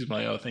me. She's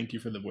like, oh, thank you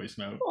for the voice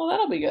note. Well,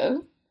 that'll be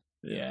good.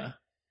 Yeah.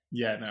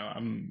 Yeah, no,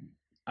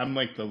 I'm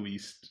like the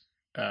least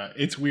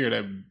it's weird.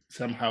 I'm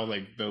somehow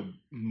like the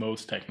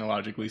most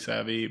technologically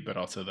savvy, but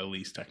also the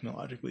least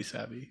technologically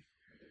savvy.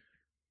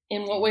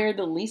 In what way are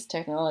the least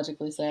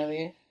technologically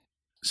savvy?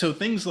 So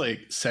things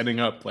like setting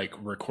up like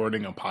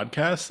recording a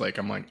podcast, like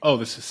I'm like, oh,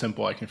 this is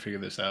simple. I can figure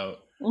this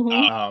out.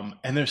 Mm-hmm.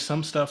 And there's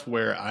some stuff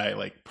where I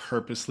like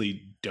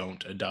purposely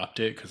don't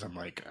adopt it because I'm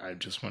like, I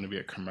just want to be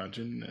a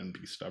curmudgeon and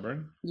be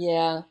stubborn.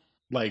 Yeah.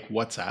 Like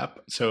WhatsApp.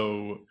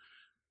 So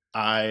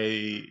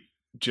I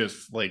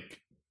just like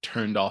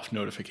turned off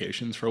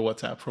notifications for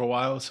WhatsApp for a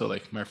while. So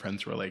like my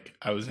friends were like,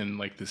 I was in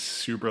like this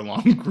super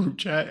long group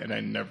chat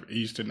and I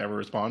used to never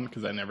respond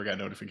because I never got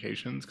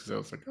notifications because I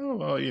was like, oh,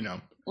 well,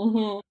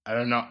 Mm-hmm. I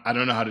don't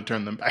know how to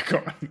turn them back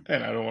on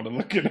and I don't want to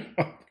look it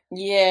up.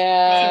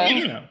 Yeah.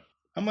 So,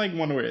 I'm like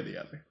one way or the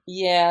other.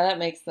 Yeah, that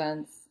makes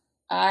sense.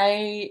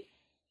 I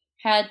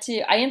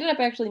ended up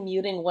actually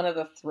muting one of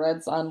the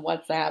threads on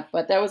WhatsApp,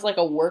 but that was like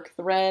a work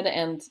thread,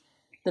 and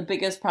the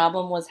biggest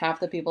problem was half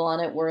the people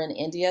on it were in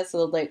India,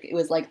 so like it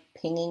was like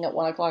pinging at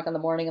 1 o'clock in the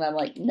morning, and I'm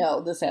like,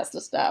 no, this has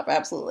to stop.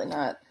 Absolutely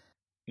not.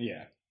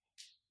 Yeah.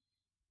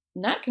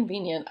 Not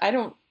convenient. I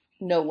don't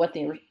know what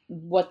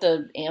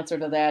the answer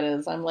to that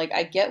is. I'm like,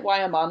 I get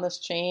why I'm on this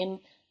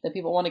chain, that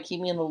people want to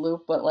keep me in the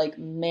loop, but like,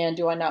 man,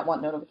 do I not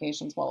want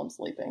notifications while I'm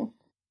sleeping.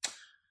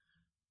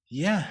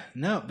 Yeah,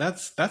 no,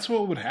 that's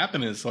what would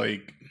happen is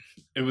like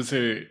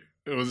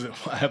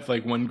I have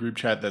like one group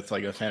chat that's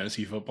like a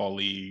fantasy football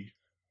league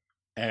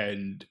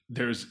And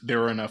there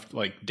were enough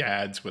like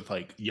dads with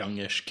like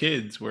youngish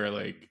kids where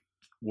like,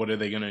 what are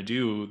they gonna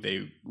do?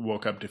 They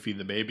woke up to feed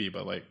the baby,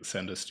 but like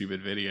send a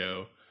stupid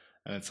video,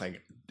 and it's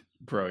like,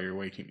 bro, you're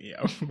waking me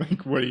up.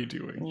 Like, what are you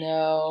doing?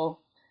 No.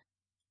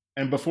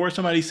 And before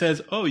somebody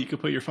says, oh, you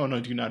could put your phone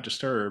on do not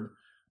disturb,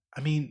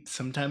 I mean,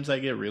 sometimes I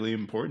get really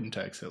important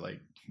texts at like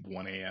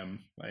 1 a.m.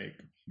 Like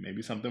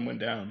maybe something went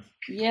down.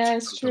 Yeah,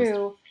 it's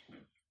true.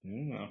 I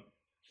don't know.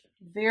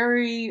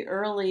 Very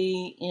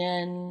early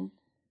in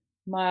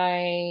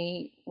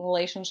my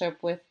relationship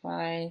with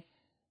my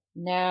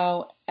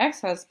now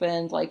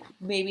ex-husband, like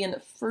maybe in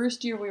the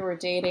first year we were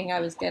dating, I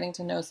was getting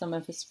to know some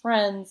of his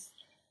friends,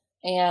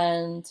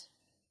 and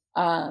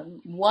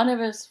one of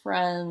his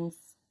friends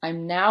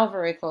I'm now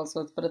very close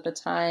with, but at the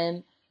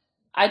time,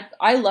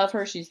 I love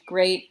her. She's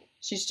great.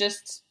 She's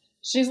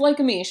like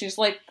me. She's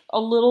like a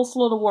little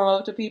slow to warm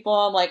up to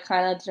people, and like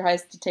kind of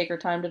tries to take her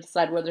time to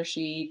decide whether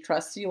she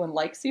trusts you and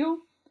likes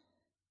you.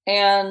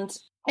 And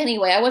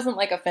anyway, I wasn't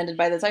like offended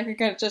by this. I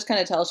could just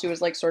kind of tell she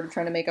was like sort of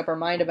trying to make up her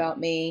mind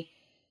about me.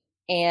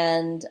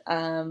 And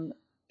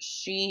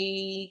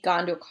she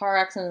got into a car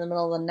accident in the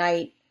middle of the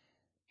night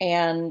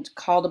and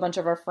called a bunch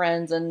of our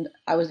friends, and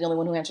I was the only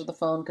one who answered the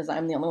phone because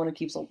I'm the only one who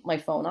keeps my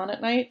phone on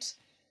at night.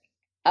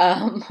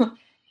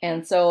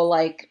 And so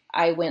like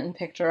I went and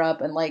picked her up,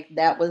 and like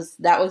that was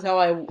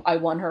how I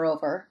won her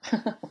over.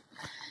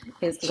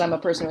 Is because I'm a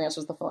person who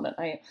answers the phone at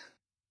night.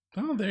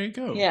 Oh, there you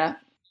go. Yeah.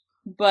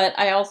 But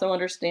I also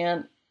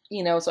understand,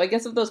 so I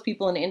guess if those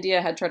people in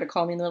India had tried to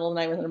call me in the middle of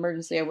the night with an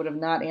emergency, I would have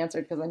not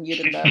answered because I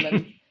muted them,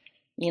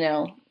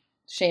 and,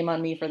 shame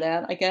on me for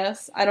that, I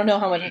guess. I don't know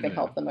how much I can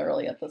help them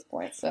really at this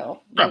point,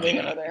 so probably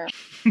not there.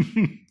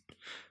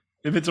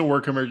 If it's a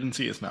work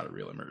emergency, it's not a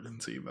real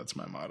emergency. That's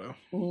my motto.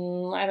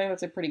 I think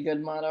that's a pretty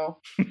good motto.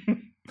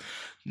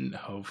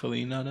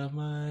 Hopefully none of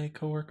my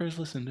coworkers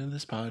listen to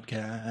this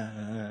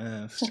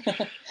podcast.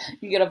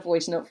 You get a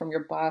voice note from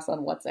your boss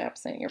on WhatsApp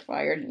saying you're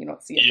fired and you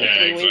don't see it for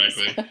 3 weeks.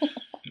 Exactly.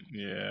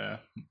 Yeah.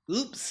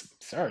 Oops.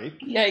 Sorry.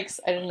 Yikes.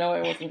 I didn't know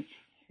I wasn't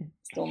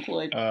still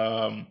employed.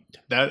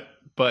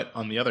 But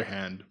on the other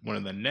hand, one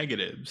of the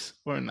negatives,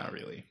 or not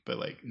really, but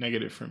like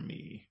negative for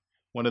me,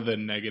 one of the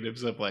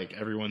negatives of like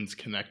everyone's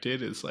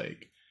connected is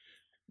like,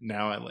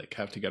 now I like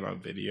have to get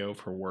on video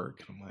for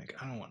work, and I'm like,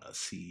 I don't want to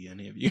see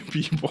any of you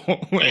people.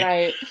 Like,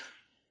 right.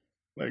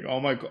 Like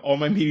all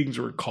my meetings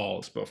were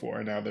calls before,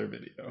 and now they're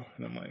video,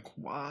 and I'm like,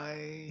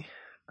 why?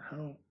 I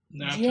don't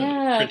have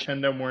to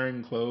pretend I'm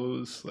wearing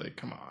clothes. Like,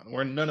 come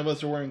on, none of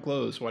us are wearing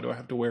clothes. Why do I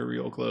have to wear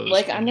real clothes?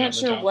 Like, I'm not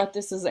sure what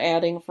this is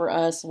adding for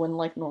us when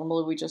like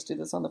normally we just do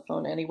this on the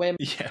phone anyway.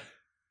 Yeah.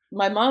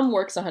 My mom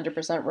works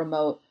 100%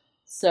 remote,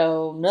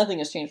 so nothing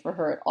has changed for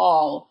her at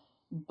all.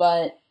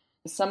 But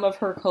some of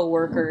her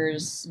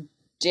coworkers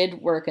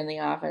did work in the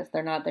office.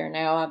 They're not there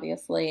now,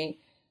 obviously.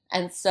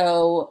 And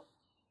so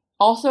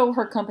also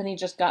her company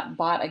just got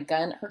bought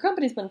again. Her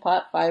company's been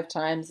bought 5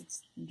 times.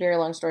 It's a very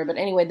long story. But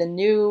anyway, the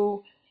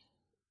new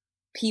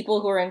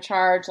people who are in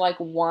charge like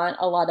want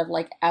a lot of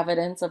like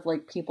evidence of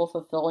like people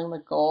fulfilling the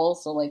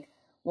goals. So like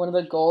one of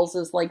the goals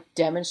is like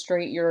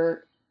demonstrate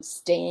your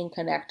staying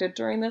connected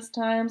during this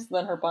time. So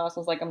then her boss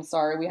was like, I'm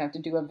sorry, we have to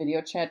do a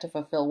video chat to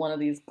fulfill one of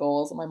these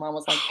goals. And my mom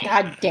was like,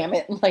 God damn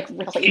it, like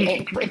really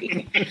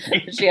angry.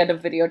 She had a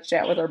video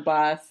chat with her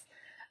boss.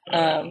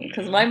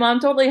 Because my mom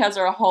totally has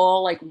her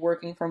whole like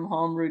working from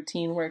home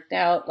routine worked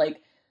out.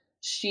 Like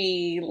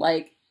she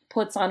like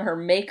puts on her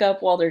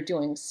makeup while they're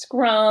doing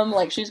scrum.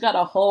 Like she's got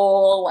a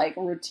whole like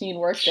routine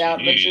worked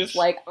out. But she's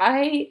like,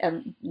 I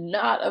am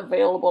not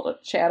available to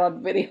chat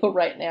on video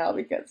right now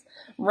because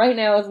right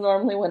now is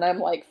normally when I'm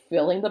like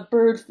filling the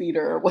bird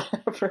feeder or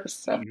whatever.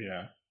 So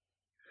yeah,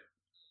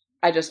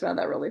 I just found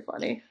that really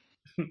funny.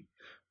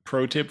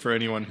 Pro tip for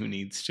anyone who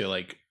needs to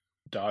like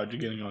dodge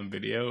getting on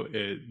video: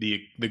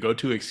 the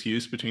go-to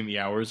excuse between the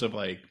hours of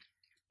like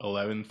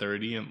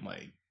 11:30 and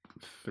like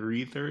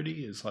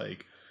 3:30 is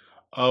like,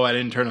 oh, I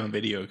didn't turn on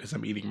video because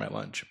I'm eating my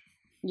lunch.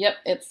 Yep,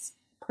 it's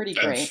pretty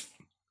great.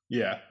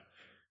 Yeah.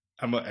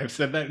 I've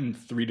said that in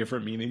 3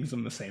 different meetings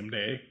in the same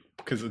day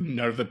because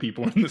none of the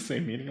people were in the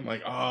same meeting. I'm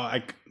like,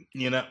 I'm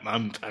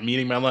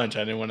eating my lunch.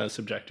 I didn't want to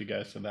subject you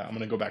guys to that. I'm going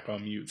to go back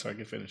on mute so I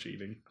can finish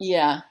eating.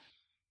 Yeah.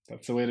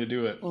 That's the way to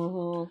do it.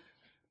 Mm-hmm.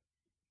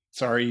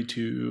 Sorry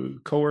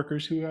to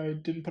coworkers who I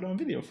didn't put on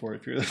video for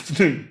if you're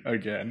listening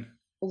again.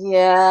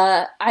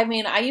 Yeah. I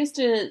mean, I used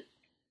to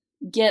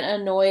get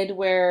annoyed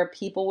where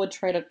people would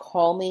try to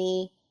call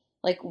me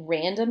like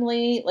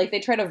randomly. Like they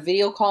try to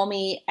video call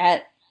me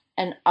at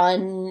an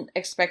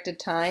unexpected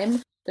time.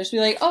 They'll just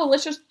be like, oh,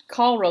 let's just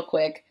call real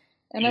quick.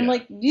 And I'm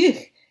like, Ugh.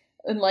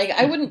 And like,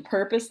 I wouldn't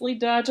purposely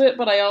dodge it,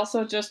 but I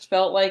also just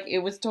felt like it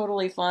was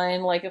totally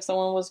fine. Like if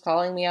someone was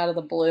calling me out of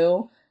the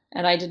blue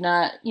and I did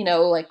not,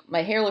 like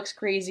my hair looks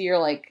crazy or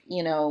like,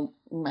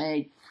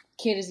 my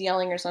kid is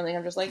yelling or something,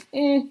 I'm just like,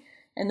 eh.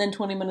 And then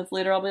 20 minutes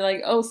later, I'll be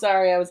like, oh,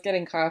 sorry, I was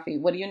getting coffee.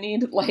 What do you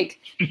need?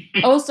 Like,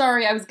 oh,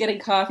 sorry, I was getting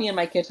coffee in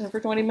my kitchen for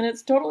 20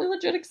 minutes. Totally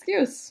legit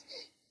excuse.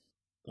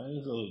 That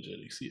is a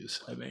legit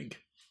excuse, I think.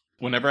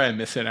 Whenever I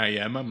miss an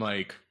IM, I'm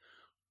like,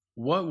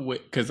 what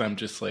would, because I'm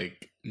just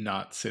like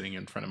not sitting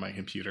in front of my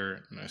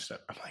computer and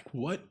I'm like,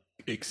 what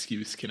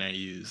excuse can I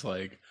use?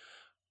 Like,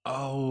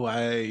 oh,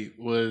 I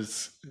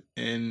was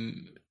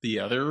in the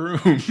other room.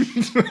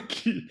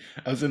 Like,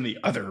 I was in the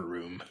other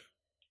room.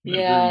 The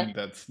Yeah, room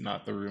that's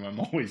not the room I'm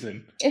always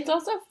in. it's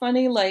also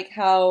funny, like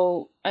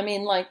how, I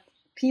mean, like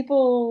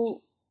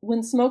people,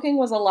 when smoking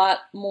was a lot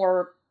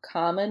more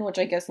common, which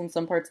I guess in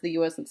some parts of the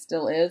US it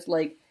still is,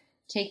 like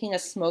taking a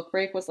smoke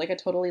break was like a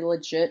totally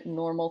legit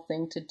normal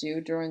thing to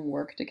do during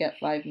work to get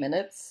 5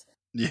 minutes.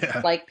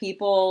 Yeah. Like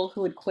people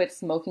who would quit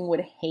smoking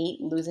would hate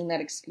losing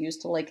that excuse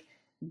to like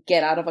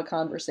get out of a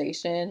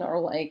conversation or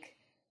like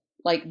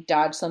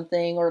dodge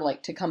something or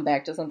like to come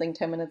back to something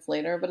 10 minutes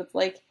later. But it's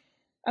like,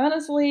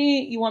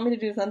 honestly, you want me to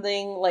do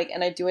something like,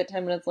 and I do it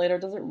 10 minutes later,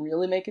 does it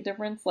really make a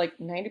difference? Like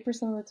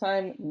 90% of the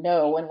time,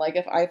 no. And like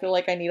if I feel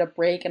like I need a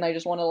break and I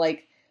just want to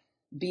like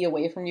be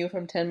away from you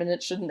from 10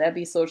 minutes, shouldn't that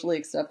be socially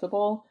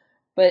acceptable?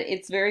 But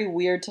it's very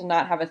weird to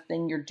not have a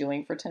thing you're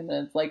doing for 10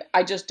 minutes. Like,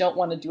 I just don't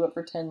want to do it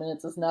for 10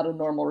 minutes is not a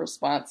normal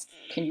response.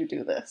 Can you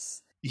do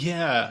this?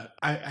 Yeah.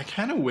 I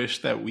kind of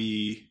wish that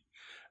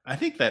I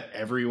think that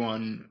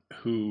everyone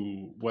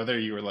who, whether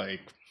you were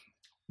like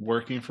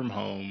working from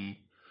home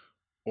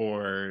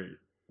or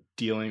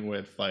dealing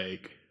with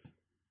like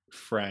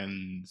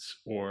friends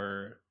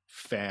or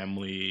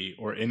family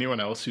or anyone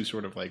else who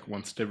sort of like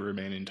wants to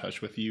remain in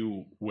touch with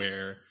you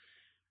where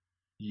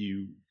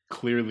you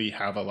clearly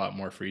have a lot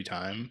more free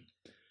time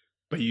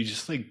but you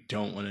just like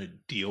don't want to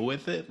deal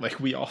with it. Like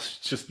we all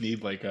just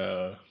need like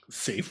a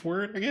safe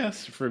word, I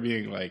guess, for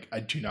being like, I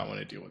do not want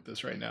to deal with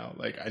this right now.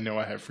 Like I know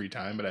I have free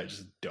time, but I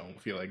just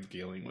don't feel like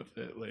dealing with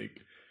it. Like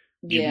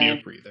give me a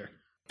Yeah. breather.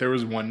 There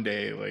was one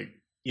day, like,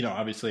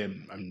 obviously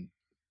I'm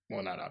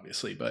well, not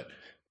obviously, but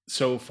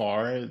so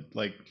far,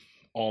 like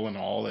all in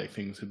all, like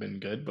things have been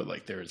good, but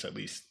like there's at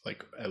least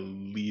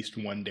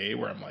one day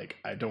where I'm like,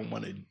 I don't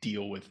want to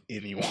deal with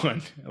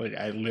anyone. Like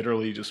I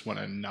literally just want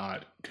to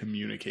not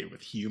communicate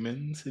with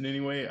humans in any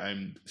way.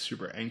 I'm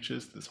super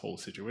anxious. This whole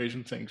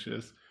situation's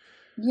anxious.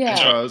 And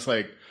so Yeah. I was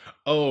like,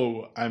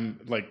 oh, I'm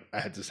like, I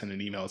had to send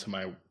an email to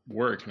my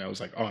work and I was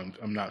like, oh,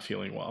 I'm not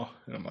feeling well.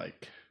 And I'm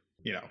like,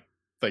 you know,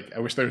 like, I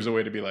wish there was a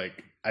way to be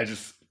like, I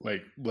just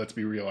like, let's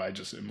be real. I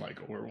just am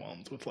like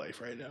overwhelmed with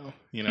life right now,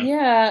 you know?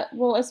 Yeah.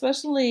 Well,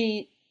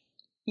 especially,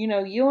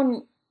 you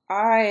and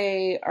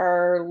I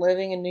are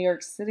living in New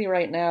York City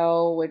right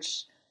now,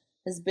 which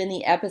has been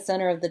the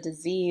epicenter of the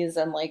disease.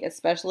 And, like,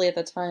 especially at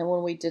the time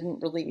when we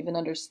didn't really even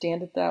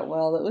understand it that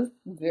well, it was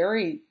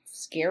very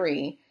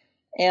scary.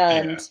 Yeah.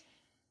 And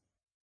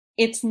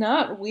it's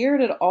not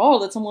weird at all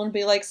that someone would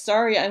be like,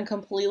 sorry, I'm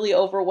completely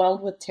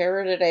overwhelmed with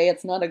terror today.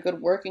 It's not a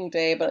good working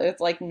day, but it's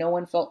like no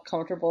one felt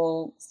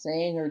comfortable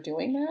saying or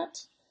doing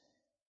that.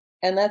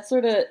 And that's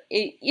sort of,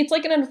 it's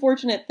like an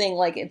unfortunate thing.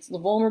 Like, it's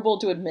vulnerable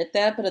to admit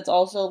that, but it's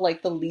also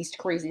like the least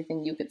crazy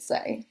thing you could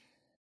say.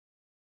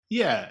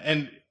 Yeah.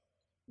 And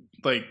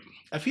like,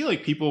 I feel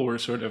like people were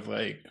sort of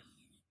like,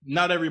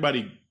 not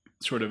everybody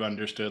sort of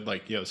understood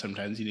like,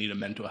 sometimes you need a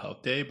mental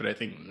health day, but I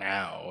think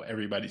now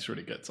everybody sort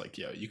of gets like,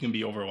 you can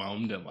be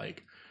overwhelmed and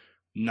like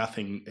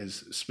nothing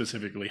is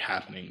specifically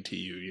happening to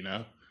you, you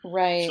know?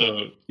 Right.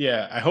 So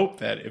yeah, I hope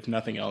that if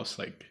nothing else,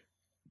 like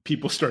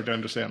people start to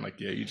understand like,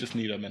 you just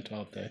need a mental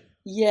health day.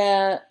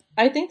 Yeah.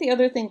 I think the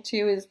other thing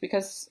too is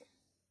because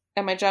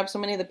at my job, so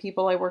many of the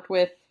people I worked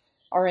with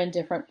are in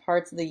different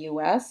parts of the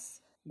US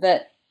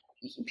that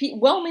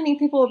well-meaning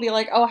people will be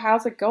like, "Oh,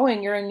 how's it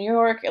going? You're in New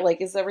York.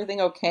 Like, is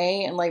everything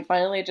okay?" And like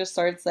finally I just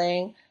started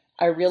saying,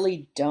 "I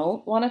really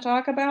don't want to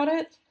talk about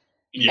it."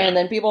 And Yeah.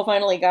 then people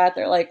finally got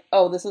there like,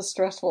 "Oh, this is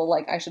stressful.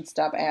 Like, I should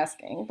stop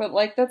asking." But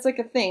like that's like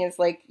a thing. It's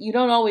like you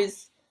don't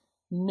always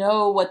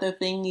know what the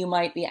thing you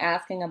might be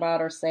asking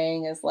about or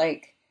saying is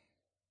like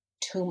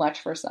too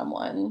much for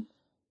someone.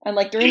 And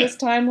like during Yeah. this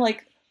time,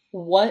 like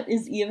what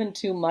is even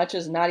too much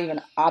is not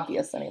even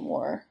obvious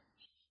anymore.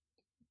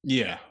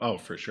 Yeah. Oh,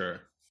 for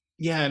sure.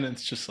 Yeah, and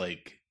it's just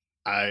like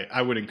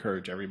I would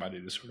encourage everybody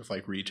to sort of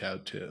like reach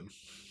out to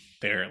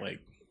their like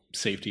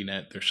safety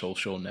net, their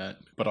social net,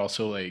 but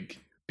also like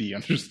be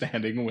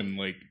understanding when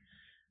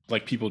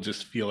like people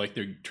just feel like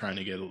they're trying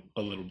to get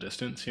a little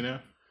distance, you know?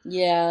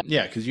 Yeah.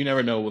 Yeah, because you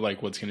never know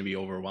like what's going to be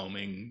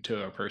overwhelming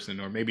to a person,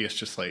 or maybe it's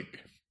just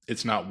like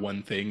it's not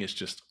one thing; it's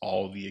just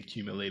all the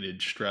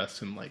accumulated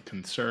stress and like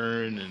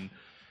concern and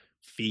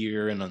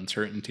fear and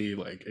uncertainty.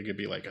 Like it could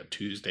be like a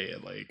Tuesday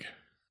at like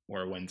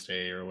or a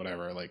Wednesday or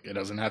whatever. Like it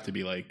doesn't have to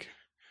be like,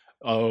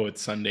 oh,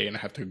 it's Sunday and I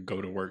have to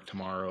go to work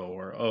tomorrow,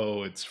 or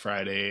oh, it's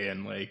Friday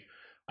and like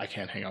I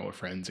can't hang out with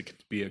friends. It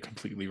could be a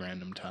completely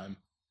random time.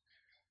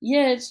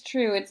 Yeah, it's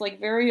true. It's like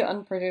very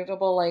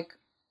unpredictable, like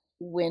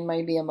when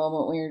might be a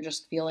moment when you're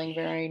just feeling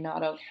very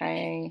not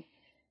okay.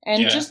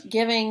 And Yeah. just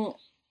giving,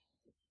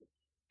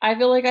 I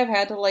feel like I've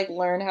had to like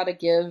learn how to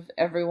give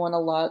everyone a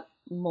lot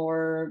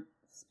more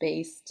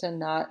space to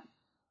not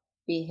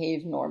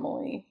behave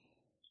normally.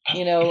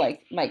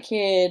 Like my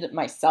kid,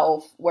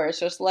 myself, where it's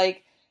just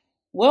like,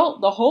 well,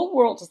 the whole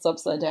world is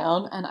upside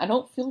down and I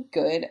don't feel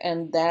good,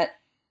 and that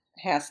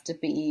has to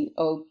be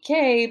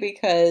okay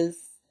because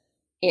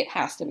it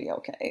has to be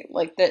okay.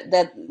 Like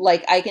that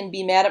like I can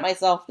be mad at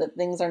myself that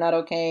things are not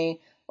okay,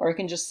 or I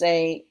can just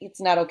say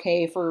it's not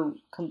okay for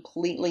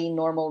completely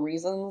normal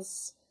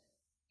reasons.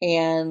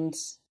 And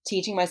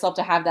teaching myself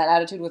to have that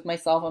attitude with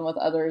myself and with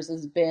others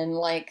has been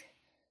like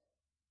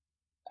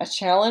a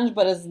challenge,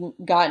 but has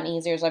gotten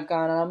easier as I've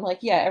gone. And I'm like,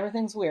 yeah,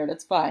 everything's weird.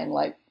 It's fine.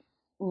 Like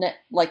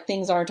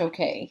things aren't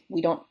okay.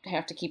 We don't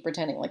have to keep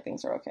pretending like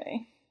things are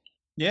okay.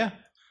 Yeah.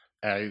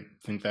 I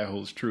think that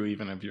holds true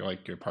even if you're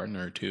like your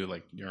partner too,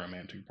 like your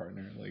romantic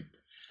partner. Like,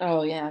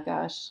 Oh yeah,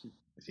 gosh.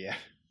 yeah.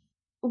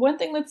 One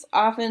thing that's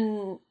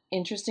often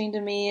interesting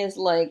to me is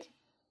like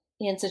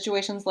in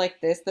situations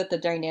like this that the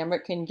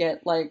dynamic can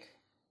get like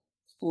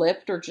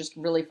flipped or just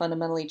really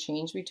fundamentally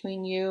changed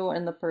between you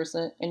and the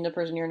person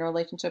you're in a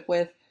relationship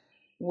with,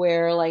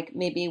 where like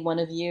maybe one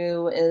of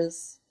you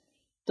is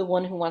the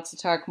one who wants to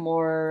talk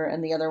more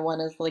and the other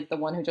one is like the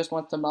one who just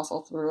wants to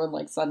muscle through, and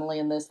like suddenly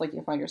in this like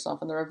you find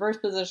yourself in the reverse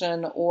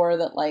position, or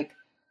that like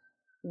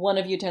one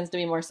of you tends to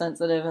be more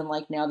sensitive and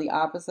like now the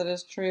opposite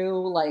is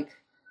true. Like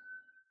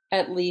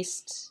at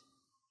least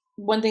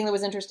one thing that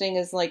was interesting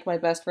is like my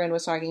best friend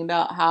was talking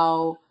about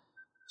how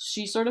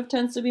she sort of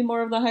tends to be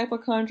more of the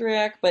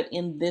hypochondriac, but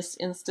in this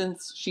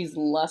instance, she's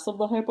less of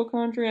the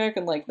hypochondriac.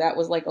 And like that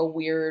was like a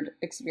weird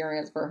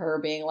experience for her,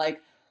 being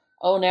like,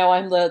 oh, now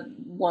I'm the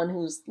one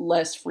who's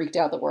less freaked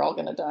out that we're all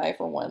going to die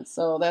for once.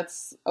 So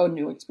that's a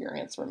new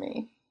experience for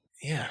me.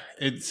 Yeah.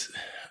 It's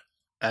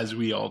as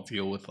we all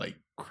deal with like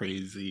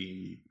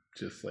crazy,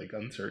 just like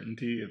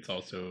uncertainty, it's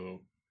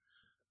also,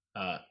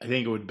 I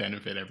think it would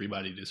benefit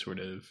everybody to sort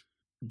of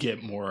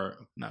get more,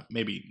 not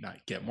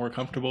get more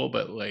comfortable,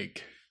 but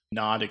like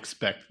not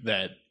expect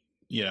that,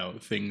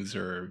 things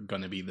are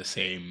going to be the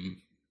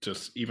same,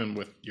 just even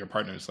with your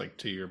partners, like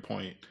to your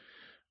point,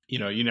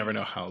 you never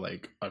know how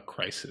like a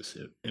crisis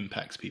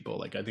impacts people.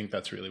 Like, I think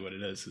that's really what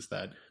it is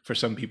that for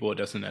some people, it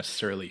doesn't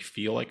necessarily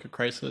feel like a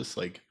crisis.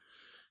 Like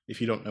if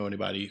you don't know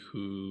anybody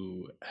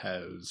who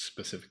has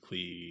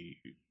specifically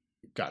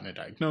gotten a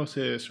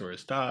diagnosis or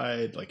has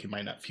died, like it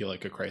might not feel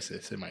like a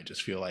crisis. It might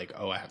just feel like,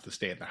 oh, I have to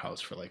stay in the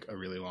house for like a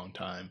really long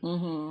time.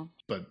 Mm-hmm.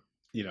 But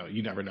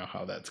you never know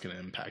how that's going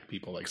to impact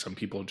people. Like some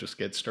people just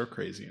get stir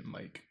crazy, and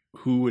like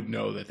who would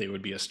know that they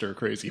would be a stir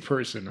crazy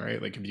person,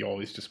 right? Like if you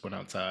always just went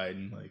outside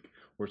and like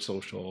were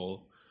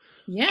social.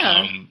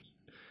 Yeah.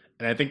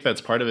 And I think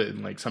that's part of it.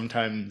 And like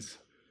sometimes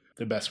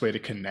the best way to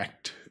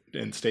connect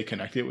and stay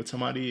connected with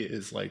somebody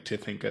is like to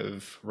think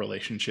of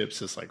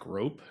relationships as like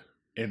rope,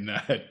 in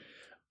that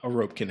a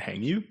rope can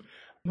hang you,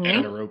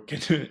 and a rope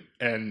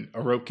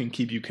can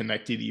keep you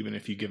connected even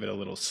if you give it a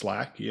little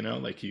slack,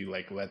 like you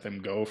like let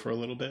them go for a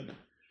little bit.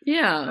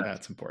 Yeah.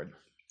 That's important.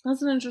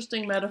 That's an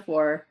interesting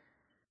metaphor.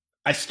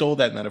 I stole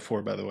that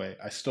metaphor, by the way.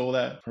 I stole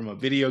that from a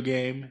video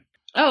game.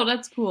 Oh,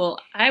 that's cool.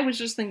 I was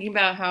just thinking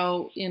about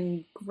how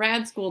in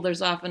grad school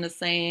there's often a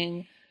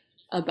saying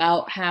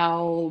about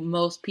how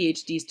most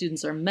PhD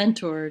students are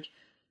mentored,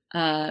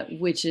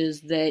 which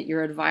is that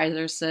your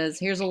advisor says,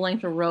 here's a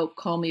length of rope,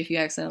 call me if you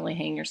accidentally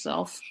hang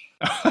yourself.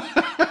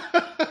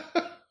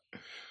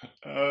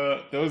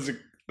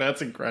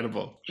 That's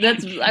incredible.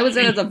 I would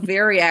say that's a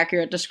very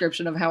accurate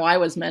description of how I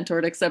was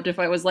mentored, except if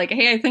I was like,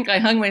 hey, I think I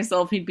hung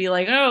myself, he'd be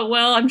like, oh,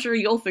 well, I'm sure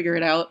you'll figure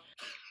it out.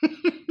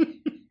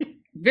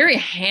 Very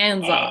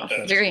hands-off.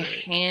 Very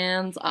great.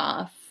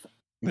 Hands-off.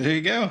 There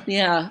you go.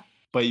 Yeah.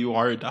 But you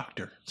are a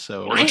doctor,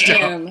 so... I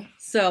am.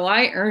 So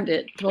I earned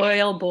it.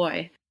 Boy, oh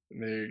boy.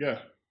 There you go.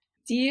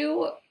 Do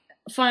you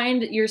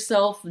find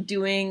yourself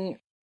doing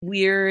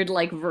weird,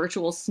 like,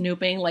 virtual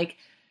snooping? Like,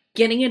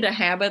 getting into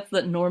habits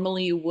that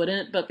normally you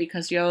wouldn't, but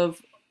because you have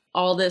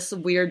all this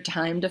weird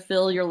time to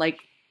fill, you're,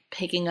 like,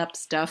 picking up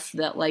stuff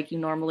that, like, you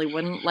normally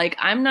wouldn't? Like,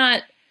 I'm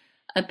not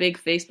a big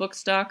Facebook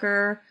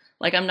stalker.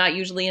 Like, I'm not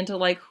usually into,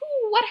 like,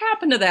 what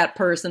happened to that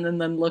person, and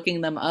then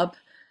looking them up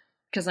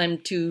because I'm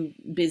too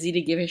busy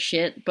to give a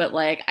shit. But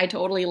like I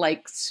totally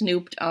like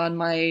snooped on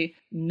my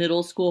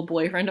middle school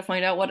boyfriend to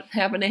find out what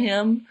happened to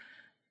him.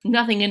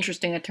 Nothing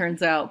interesting, it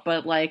turns out,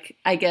 but like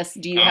I guess,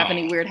 do you have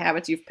any weird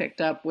habits you've picked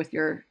up with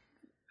your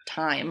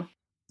time?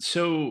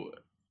 So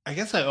I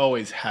guess I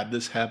always had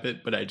this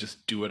habit, but I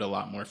just do it a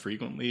lot more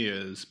frequently.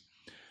 Is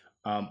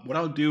what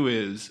I'll do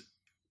is,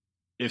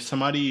 if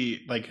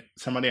somebody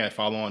I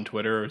follow on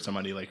Twitter, or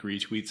somebody like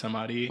retweets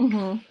somebody,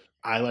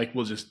 I like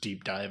will just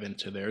deep dive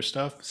into their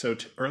stuff. So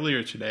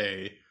earlier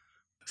today,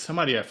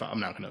 somebody I'm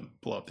not going to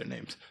blow up their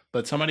names,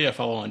 but somebody I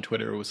follow on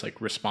Twitter was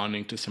like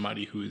responding to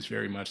somebody who is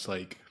very much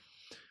like,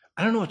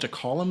 I don't know what to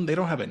call them. They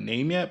don't have a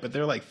name yet, but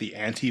they're like the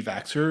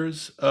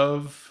anti-vaxxers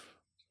of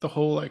the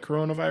whole like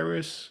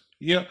coronavirus.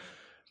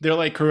 They're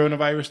like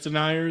coronavirus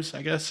deniers,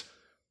 I guess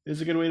is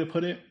a good way to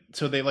put it.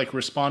 So they like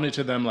responded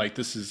to them like,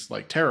 this is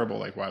like terrible.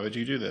 Like, why would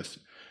you do this?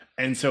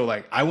 And so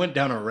like I went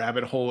down a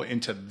rabbit hole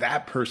into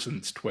that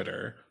person's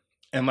Twitter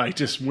and like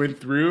just went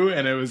through,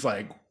 and it was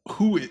like,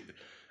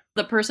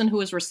 the person who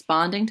was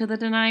responding to the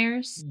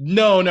deniers?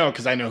 No,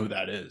 because I know who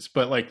that is.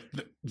 But like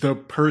the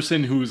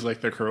person who's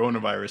like the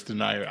coronavirus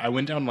denier, I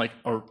went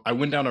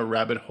down a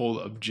rabbit hole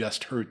of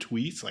just her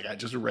tweets. Like I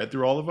just read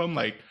through all of them.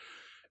 Like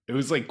It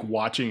was like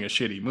watching a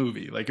shitty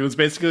movie. Like it was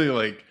basically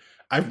like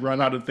I've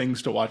run out of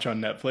things to watch on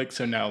Netflix,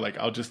 so now like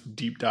I'll just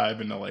deep dive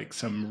into like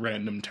some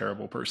random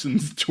terrible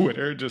person's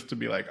Twitter just to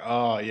be like,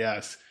 oh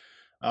yes.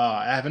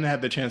 I haven't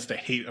had the chance to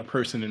hate a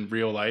person in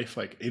real life,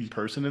 like in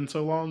person, in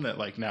so long that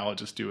like now I'll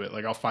just do it.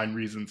 Like I'll find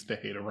reasons to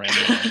hate a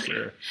random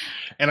actor,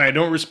 and I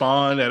don't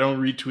respond, I don't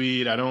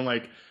retweet, I don't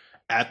like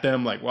at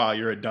them like, wow,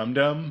 you're a dum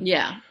dum.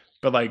 Yeah.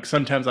 But like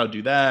sometimes I'll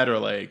do that, or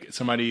like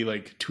somebody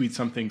like tweets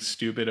something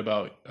stupid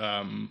about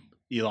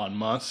Elon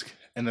Musk,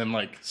 and then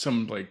like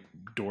some like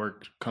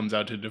dork comes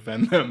out to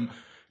defend him,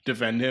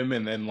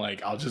 and then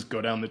like I'll just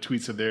go down the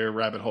tweets of their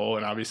rabbit hole,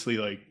 and obviously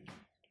like,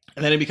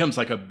 and then it becomes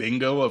like a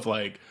bingo of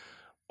like,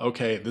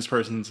 okay, this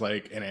person's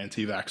like an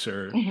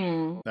anti-vaxxer.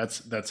 Mm-hmm.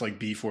 That's like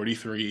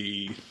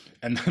B43,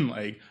 and then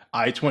like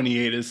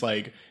I-28 is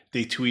like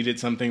they tweeted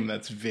something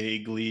that's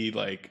vaguely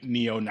like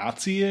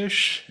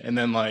neo-Nazi-ish, and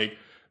then like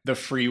the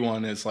free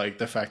one is like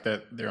the fact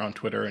that they're on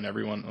Twitter and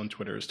everyone on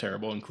Twitter is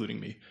terrible,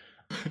 including me.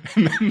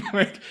 And then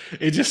like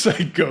it just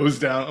like goes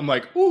down. I'm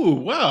like, ooh,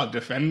 wow,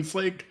 defends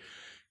like,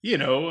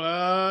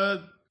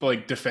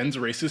 like defends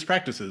racist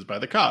practices by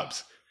the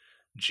cops.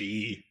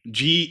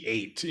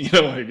 G8,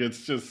 like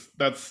it's just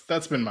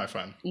that's been my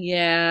fun.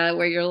 Yeah,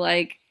 where you're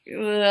like,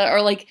 ugh,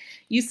 or like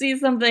you see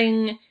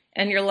something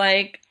and you're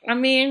like, I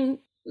mean,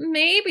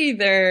 maybe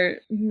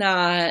they're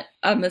not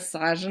a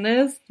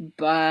misogynist,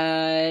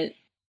 but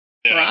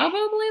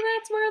probably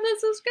that's where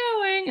this is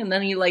going. And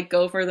then you like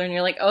go further and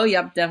you're like, oh,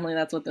 yep, definitely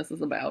that's what this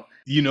is about.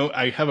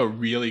 I have a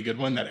really good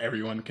one that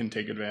everyone can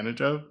take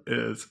advantage of.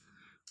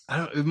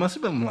 It must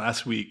have been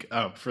last week.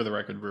 For the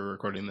record, we're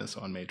recording this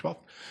on May 12th.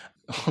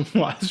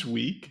 Last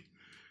week,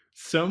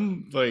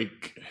 some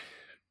like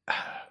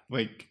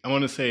I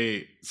want to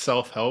say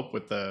self-help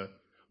with the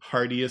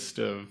hardiest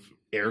of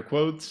air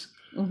quotes.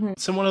 Mm-hmm.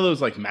 Some one of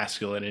those like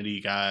masculinity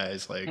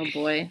guys, like, oh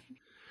boy,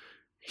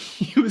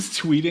 he was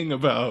tweeting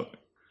about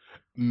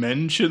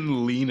men should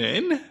lean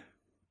in.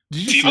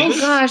 Did you see oh this?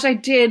 gosh, I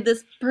did.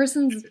 This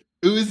person's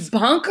It was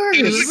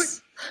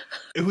bonkers.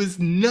 It was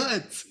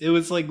nuts. It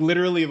was like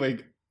literally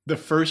like the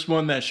first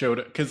one that showed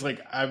it, because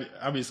like I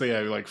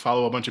like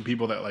follow a bunch of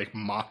people that like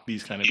mock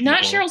these kind of people.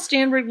 Not Sheryl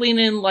Sandberg lean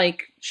in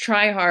like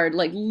try hard,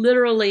 like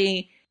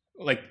literally.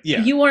 Like,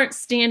 yeah. You aren't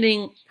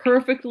standing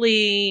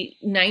perfectly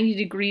 90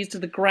 degrees to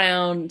the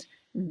ground,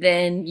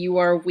 then you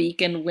are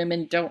weak and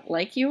women don't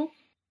like you.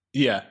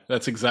 Yeah,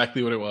 that's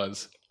exactly what it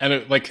was.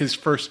 And like his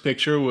first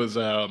picture was,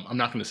 I'm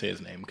not going to say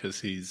his name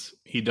because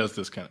he does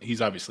this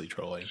he's obviously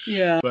trolling.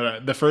 Yeah.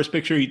 But the first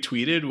picture he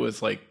tweeted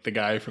was like the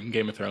guy from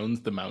Game of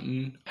Thrones, the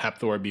Mountain,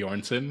 Hafthor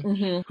Bjornsson,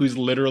 mm-hmm. who's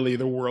literally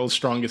the world's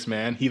strongest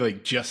man. He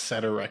like just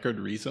set a record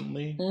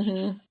recently.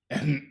 Mm-hmm.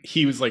 And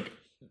he was like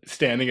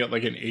standing at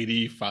like an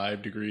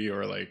 85 degree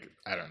or like,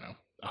 I don't know,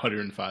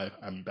 105.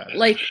 I'm bad at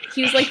like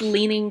he was like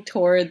leaning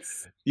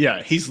towards.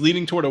 Yeah, he's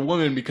leaning toward a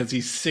woman because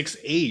he's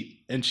 6'8"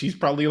 and she's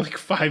probably like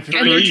 5'3".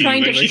 And they're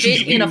trying to like,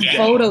 fit in a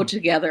photo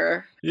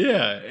together.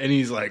 Yeah, and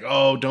he's like,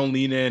 "Oh, don't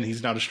lean in.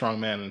 He's not a strong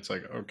man." And it's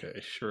like,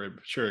 okay, sure,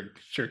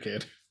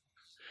 kid.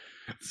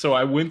 So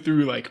I went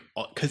through like,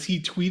 because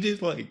he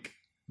tweeted like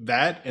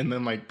that, and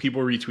then like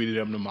people retweeted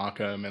him to mock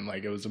him, and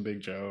like it was a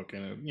big joke,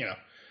 and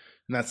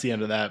and that's the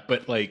end of that.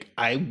 But like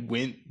I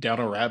went down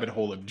a rabbit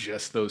hole of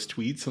just those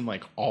tweets and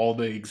like all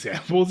the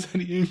examples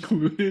that he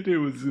included. It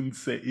was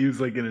insane. He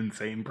was like an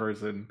insane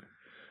person.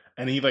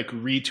 And he like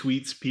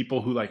retweets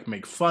people who like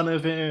make fun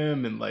of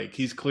him, and like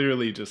he's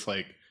clearly just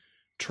like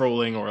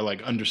trolling or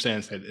like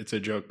understands that it's a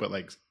joke, but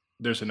like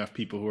there's enough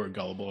people who are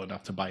gullible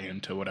enough to buy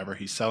into whatever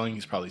he's selling.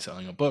 He's probably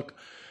selling a book.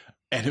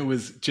 And it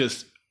was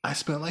just, I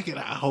spent like an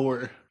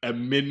hour at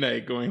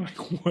midnight going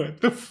like,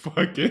 what the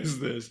fuck is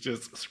this?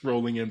 Just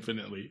scrolling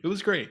infinitely. It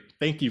was great.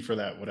 Thank you for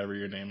that, whatever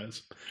your name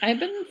is. I've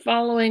been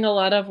following a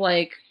lot of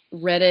like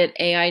Reddit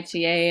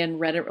AITA and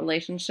Reddit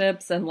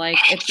relationships, and like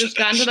it's just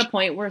gotten to the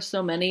point where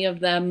so many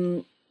of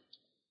them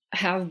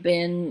have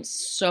been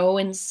so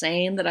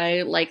insane that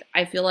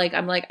I feel like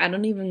I'm like, I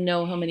don't even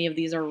know how many of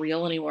these are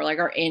real anymore. Like,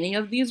 are any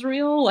of these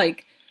real?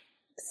 Like,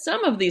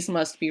 some of these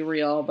must be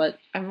real, but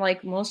I'm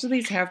like, most of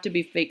these have to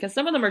be fake because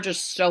some of them are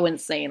just so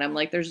insane. I'm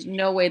like, there's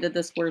no way that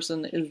this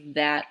person is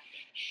that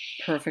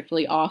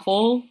perfectly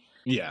awful.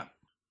 Yeah.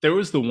 There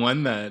was the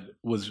one that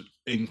was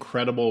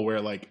incredible where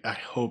like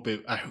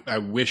I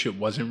wish it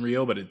wasn't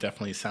real, but it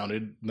definitely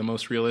sounded the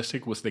most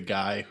realistic, was the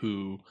guy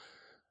who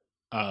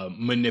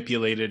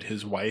manipulated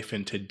his wife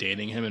into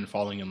dating him and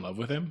falling in love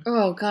with him.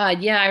 Oh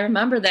god, yeah, I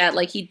remember that.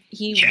 Like he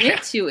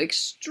went to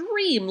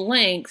extreme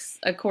lengths,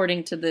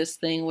 according to this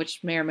thing,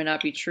 which may or may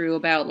not be true,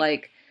 about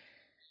like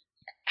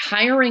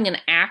hiring an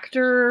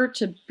actor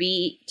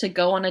to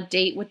go on a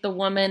date with the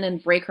woman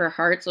and break her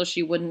heart so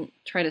she wouldn't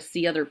try to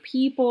see other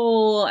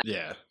people.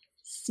 Yeah.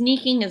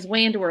 Sneaking his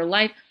way into her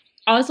life.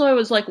 Also, I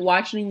was like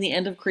watching the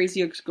end of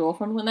Crazy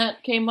Ex-Girlfriend when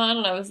that came on,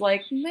 and I was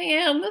like,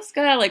 man, this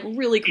guy, like,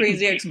 really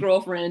crazy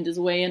ex-girlfriend is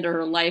way into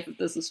her life if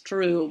this is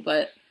true,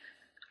 but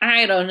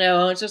I don't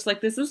know. It's just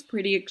like, this is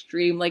pretty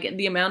extreme. Like,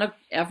 the amount of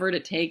effort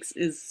it takes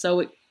is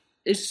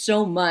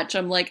so much.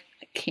 I'm like,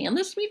 can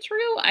this be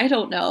true? I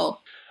don't know.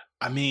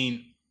 I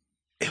mean,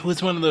 it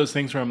was one of those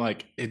things where I'm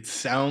like, it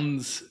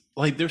sounds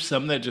like there's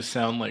some that just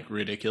sound like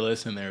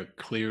ridiculous and they're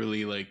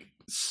clearly like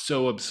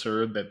so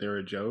absurd that they're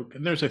a joke.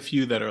 And there's a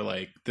few that are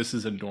like, this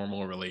is a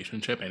normal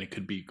relationship and it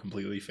could be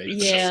completely fake.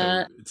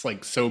 Yeah. So it's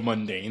like so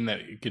mundane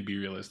that it could be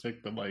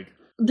realistic. But like,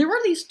 there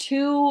were these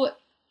two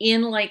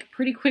in like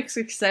pretty quick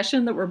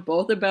succession that were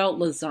both about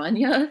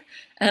lasagna.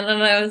 And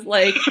then I was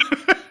like,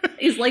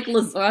 is like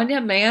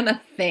lasagna man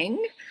a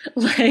thing?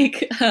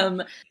 Like,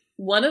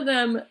 one of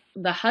them,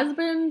 the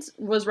husband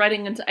was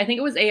writing into, I think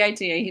it was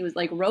AITA, he was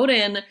like, wrote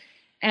in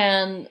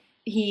and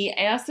he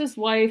asked his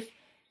wife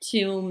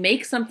to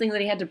make something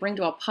that he had to bring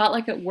to a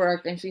potluck at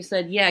work. And she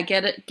said, yeah,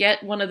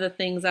 get one of the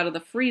things out of the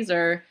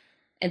freezer.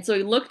 And so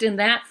he looked in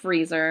that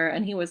freezer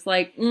and he was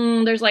like,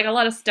 there's like a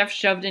lot of stuff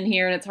shoved in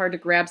here and it's hard to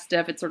grab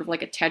stuff. It's sort of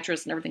like a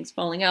Tetris and everything's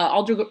falling out.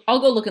 I'll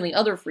go look in the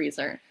other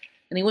freezer.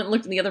 And he went and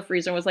looked in the other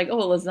freezer and was like,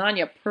 oh,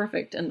 lasagna,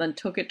 perfect. And then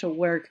took it to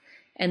work.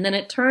 And then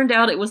it turned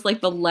out it was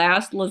like the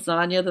last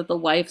lasagna that the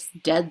wife's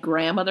dead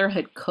grandmother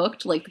had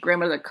cooked. Like the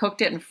grandmother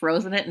cooked it and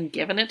frozen it and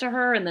given it to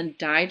her and then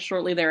died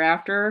shortly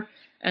thereafter.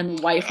 And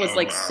the wife was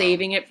like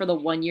saving it for the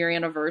 1-year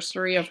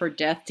anniversary of her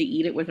death to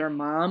eat it with her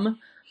mom.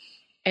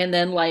 And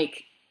then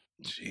like...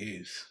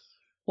 Jeez.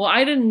 Well,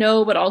 I didn't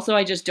know, but also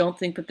I just don't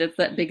think that that's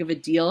that big of a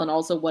deal. And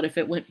also, what if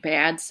it went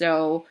bad?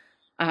 So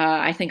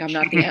I think I'm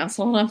not the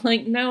asshole. And I'm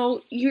like,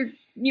 no,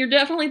 you're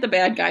definitely the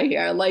bad guy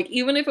here. Like,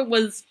 even if it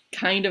was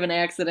kind of an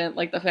accident,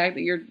 like the fact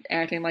that you're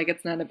acting like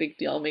it's not a big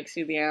deal makes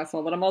you the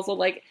asshole. But I'm also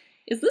like,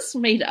 is this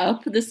made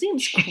up? This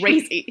seems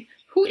crazy.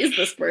 Who is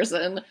this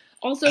person?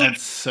 Also,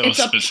 that's so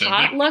it's specific. A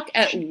potluck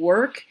at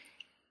work,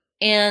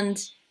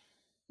 and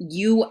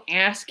you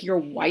ask your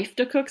wife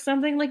to cook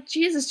something. Like,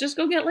 Jesus, just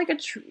go get like a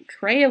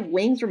tray of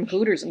wings from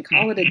Hooters and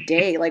call it a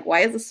day. Like,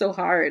 why is this so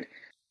hard?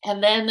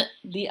 And then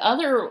the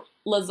other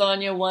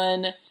lasagna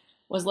one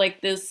was like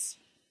this,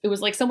 it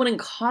was like someone in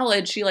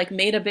college, she like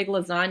made a big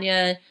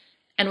lasagna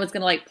and was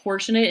gonna like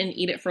portion it and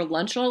eat it for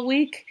lunch all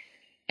week.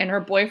 And her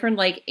boyfriend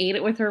like ate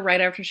it with her right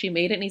after she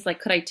made it. And he's like,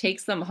 could I take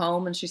some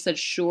home? And she said,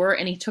 sure.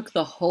 And he took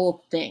the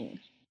whole thing.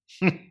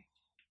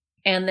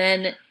 And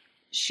then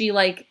she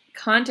like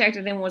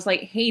contacted him and was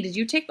like, hey, did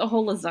you take the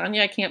whole lasagna?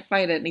 I can't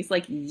find it. And he's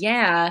like,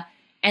 yeah.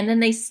 And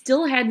then they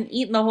still hadn't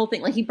eaten the whole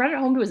thing. Like, he brought it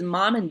home to his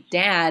mom and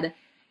dad,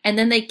 and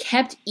then they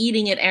kept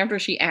eating it after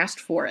she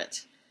asked for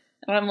it.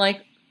 And I'm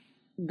like,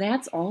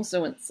 that's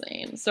also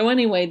insane. So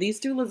anyway, these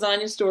two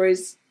lasagna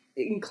stories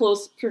in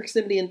close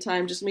proximity in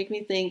time just make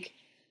me think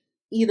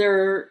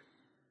either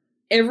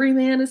every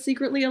man is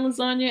secretly a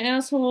lasagna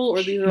asshole,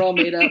 or these are all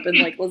made up, and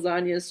like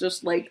lasagna is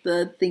just like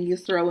the thing you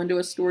throw into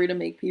a story to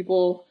make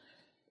people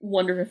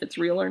wonder if it's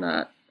real or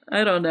not.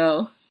 I don't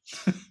know.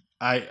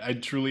 I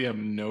truly have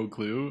no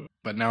clue,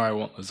 but now I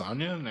want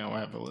lasagna. Now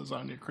I have a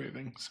lasagna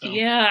craving. So.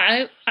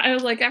 Yeah, I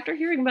was like, after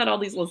hearing about all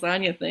these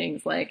lasagna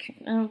things, like,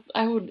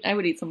 I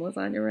would eat some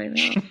lasagna right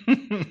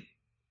now.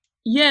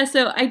 Yeah,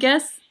 so I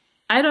guess,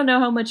 I don't know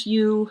how much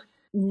you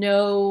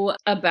know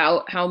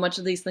about how much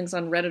of these things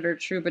on Reddit are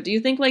true, but do you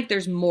think like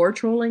there's more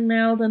trolling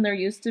now than there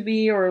used to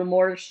be, or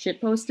more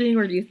shitposting,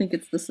 or do you think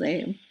it's the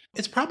same?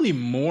 It's probably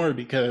more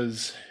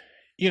because,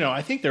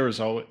 I think there was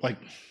always, like,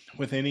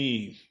 with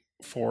any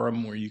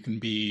forum where you can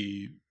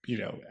be,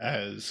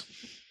 as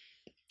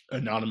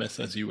anonymous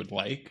as you would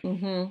like,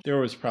 there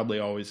was probably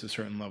always a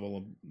certain level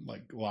of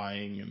like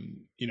lying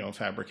and,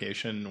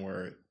 fabrication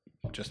or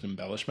just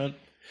embellishment.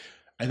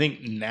 I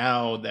think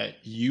now that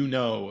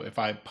if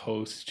I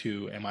post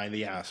to Am I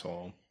the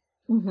Asshole,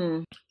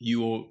 you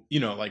will,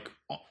 like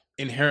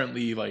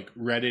inherently like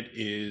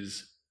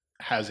Reddit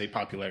has a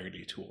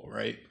popularity tool,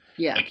 right?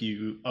 Yeah. Like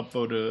you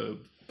upload a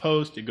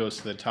post, it goes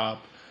to the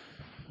top.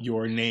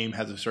 Your name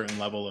has a certain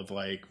level of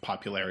like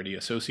popularity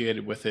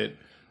associated with it.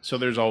 So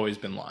there's always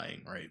been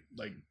lying, right?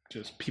 Like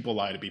just people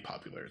lie to be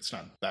popular. It's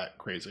not that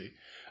crazy.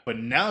 But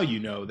now you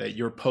know that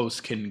your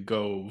post can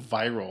go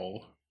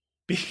viral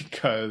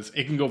because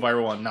it can go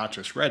viral on not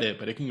just Reddit,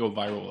 but it can go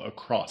viral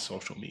across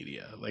social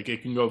media. Like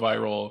it can go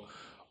viral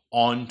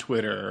on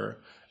Twitter,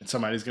 and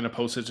somebody's going to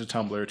post it to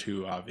Tumblr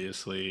too,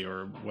 obviously,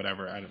 or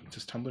whatever.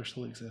 Does Tumblr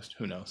still exist?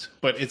 Who knows?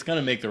 But it's going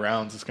to make the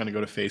rounds. It's going to go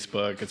to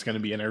Facebook. It's going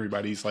to be in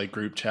everybody's like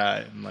group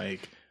chat. And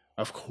like,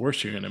 of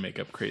course you're going to make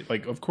up crazy.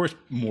 Like, of course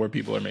more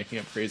people are making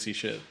up crazy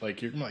shit.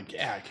 Like, you're like,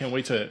 yeah, I can't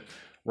wait to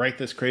write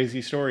this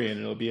crazy story and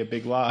it'll be a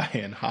big lie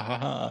and ha ha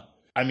ha.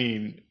 I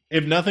mean,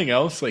 if nothing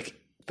else, like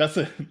that's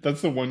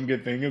the one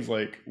good thing is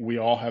like we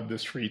all have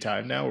this free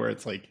time now where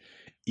it's like,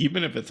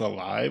 even if it's a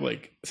lie,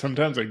 like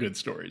sometimes a good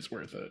story is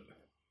worth it.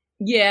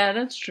 Yeah,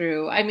 that's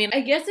true. I mean,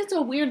 I guess it's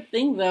a weird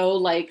thing though,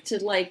 like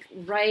to like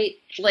write,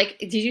 like,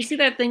 did you see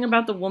that thing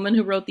about the woman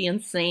who wrote the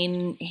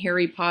insane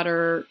Harry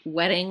Potter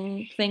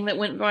wedding thing that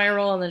went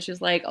viral? And then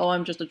she's like, oh,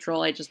 I'm just a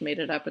troll. I just made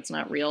it up. It's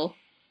not real.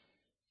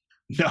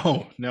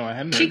 No, I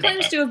hadn't. She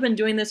claims to have been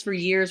doing this for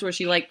years where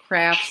she like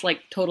crafts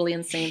like totally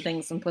insane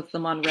things and puts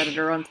them on Reddit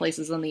or on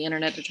places on the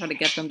internet to try to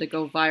get them to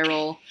go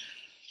viral.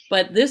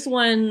 But this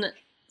one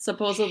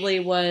supposedly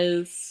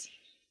was,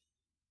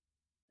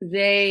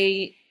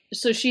 they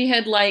So she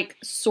had like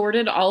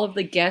sorted all of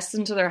the guests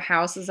into their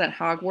houses at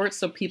Hogwarts,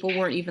 so people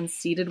weren't even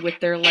seated with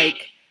their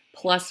like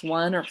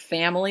 +1 or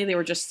family. They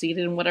were just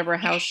seated in whatever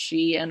house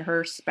she and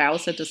her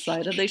spouse had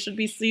decided they should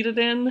be seated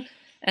in.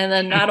 And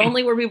then not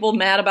only were people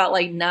mad about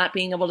like not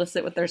being able to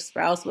sit with their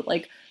spouse, but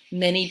like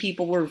many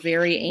people were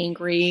very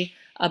angry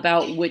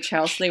about which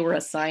house they were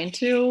assigned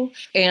to.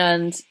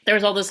 And there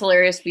was all this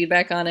hilarious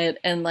feedback on it.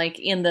 And like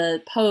in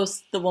the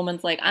post, the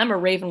woman's like, I'm a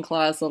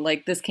Ravenclaw, so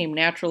like this came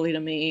naturally to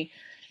me.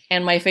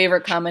 And my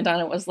favorite comment on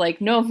it was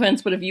like, no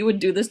offense, but if you would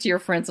do this to your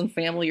friends and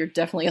family, you're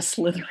definitely a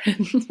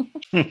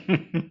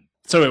Slytherin.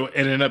 So it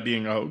ended up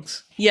being a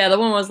hoax. Yeah, the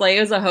one was like,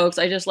 it was a hoax.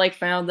 I just like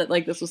found that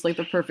like this was like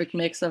the perfect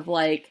mix of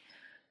like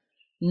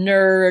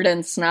nerd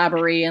and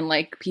snobbery, and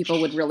like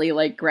people would really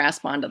like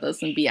grasp onto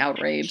this and be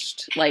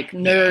outraged. Like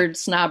nerd,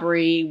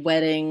 snobbery,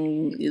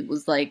 wedding. It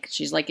was like,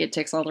 she's like, it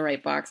ticks all the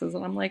right boxes.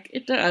 And I'm like,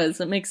 it does.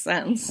 It makes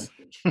sense.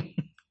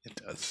 It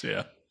does,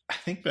 yeah. I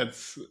think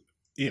that's,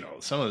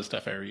 some of the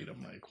stuff I read,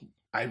 I'm like,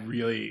 I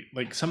really,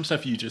 like some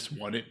stuff you just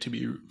want it to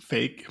be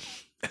fake,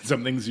 and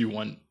some things you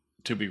want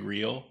to be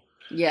real.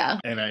 Yeah.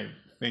 And I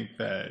think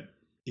that,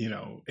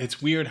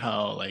 it's weird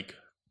how like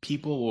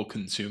people will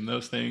consume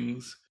those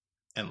things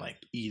and like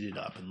eat it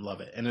up and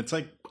love it. And it's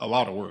like a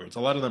lot of words. A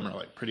lot of them are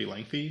like pretty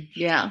lengthy.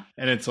 Yeah.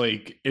 And it's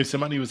like, if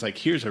somebody was like,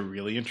 here's a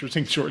really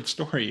interesting short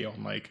story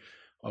on like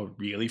a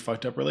really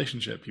fucked up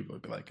relationship, people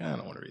would be like, I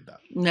don't want to read that.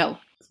 No.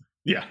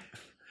 Yeah.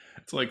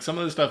 It's like some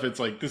of the stuff, it's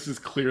like, this is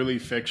clearly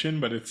fiction,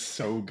 but it's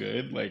so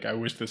good. Like, I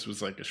wish this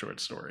was like a short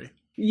story.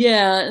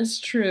 Yeah, it's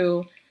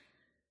true.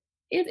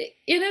 It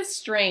is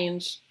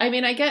strange. I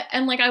mean, I get,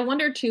 and like, I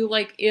wonder too,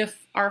 like, if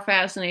our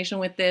fascination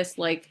with this,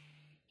 like,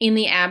 in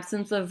the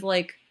absence of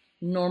like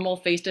normal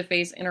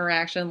face-to-face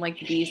interaction, like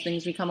these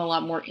things become a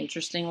lot more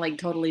interesting. Like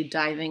totally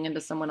diving into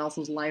someone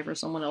else's life or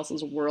someone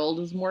else's world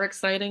is more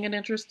exciting and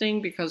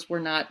interesting because we're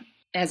not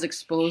as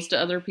exposed to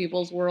other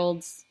people's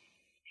worlds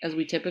as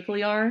we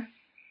typically are.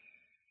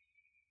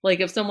 Like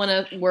if someone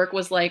at work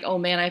was like, oh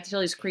man, I have to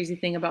tell you this crazy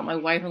thing about my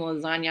wife and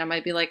lasagna, I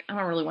might be like, I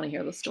don't really want to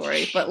hear the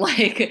story. But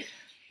like,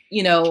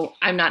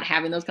 I'm not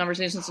having those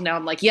conversations. So now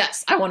I'm like,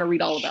 yes, I want to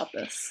read all about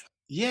this.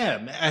 Yeah,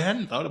 I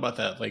hadn't thought about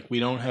that. Like we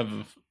don't have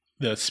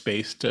the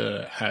space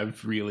to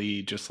have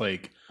really just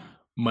like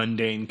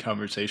mundane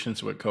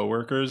conversations with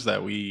coworkers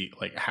that we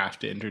like have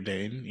to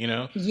entertain,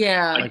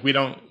 Yeah. Like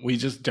we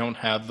just don't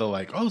have the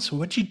like, oh, so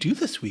what'd you do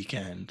this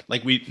weekend?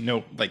 Like we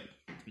know like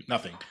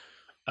nothing.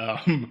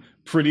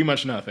 Pretty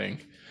much nothing.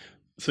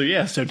 So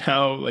yeah, so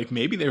now like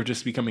maybe they're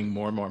just becoming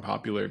more and more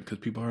popular because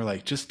people are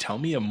like, just tell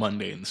me a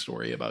mundane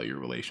story about your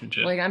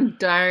relationship. Like I'm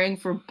dying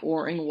for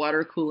boring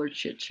water cooler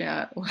chit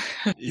chat.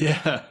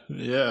 Yeah.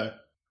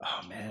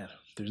 Oh man,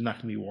 there's not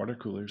gonna be water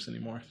coolers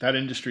anymore. That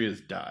industry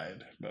has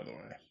died, by the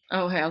way.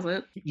 Oh, has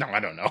it? No, I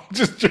don't know.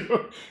 Just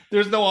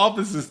there's no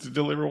offices to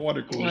deliver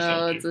water coolers.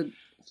 Well, it's a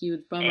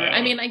huge bummer.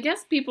 I mean, I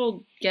guess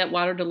people get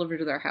water delivered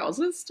to their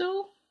houses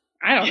still.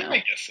 I don't know. I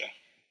guess so.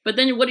 But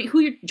then who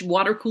you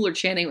water cooler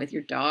chatting with,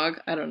 your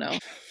dog? I don't know.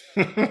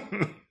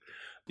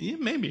 Yeah,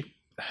 maybe.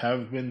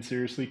 Have been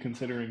seriously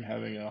considering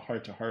having a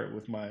heart-to-heart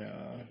with my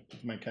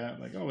cat.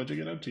 Like, oh, what'd you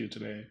get up to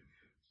today?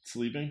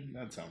 Sleeping?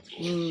 That sounds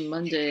cool.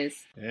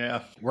 Mondays.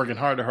 Yeah, working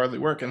hard or hardly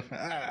working.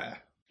 Ah.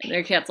 And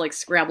their cat's like,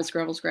 Scrabble,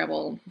 Scrabble,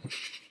 Scrabble.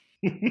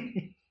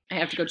 I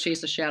have to go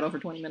chase a shadow for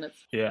 20 minutes.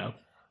 Yeah.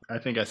 I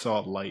think I saw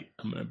a light.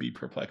 I'm going to be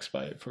perplexed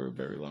by it for a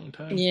very long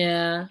time.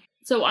 Yeah.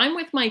 So I'm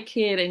with my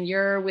kid and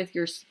you're with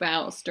your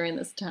spouse during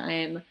this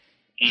time.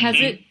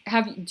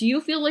 Do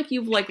you feel like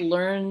you've like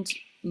learned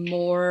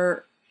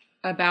more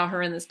about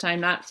her in this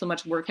time? Not so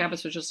much work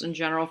habits, but just in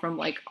general from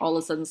like all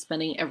of a sudden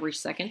spending every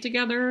second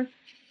together?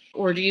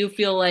 Or do you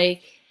feel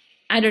like,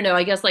 I don't know,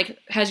 I guess like,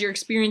 has your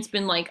experience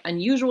been like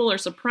unusual or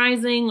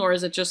surprising? Or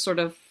is it just sort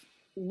of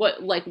what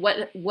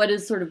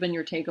has sort of been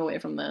your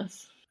takeaway from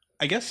this?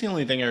 I guess the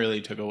only thing I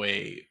really took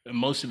away,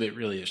 most of it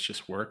really is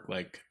just work.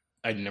 Like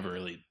I'd never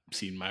really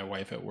seen my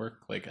wife at work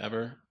like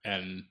ever.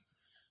 And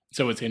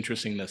so it's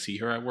interesting to see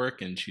her at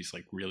work and she's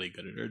like really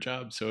good at her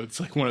job. So it's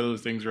like one of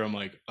those things where I'm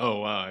like, oh,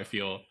 wow, I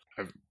feel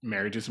I'm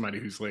married to somebody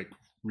who's like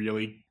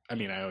really, I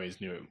mean, I always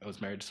knew I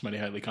was married to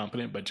somebody highly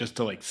competent, but just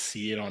to like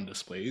see it on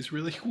display is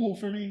really cool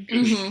for me.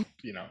 Mm-hmm.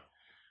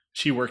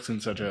 She works in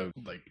such a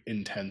like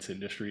intense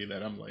industry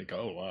that I'm like,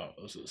 oh, wow,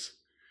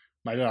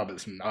 my job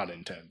is not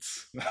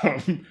intense.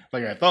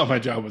 Like I thought my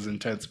job was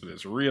intense, but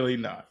it's really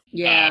not.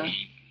 Yeah.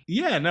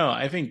 Yeah, no,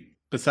 I think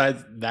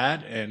besides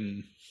that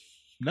and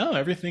no,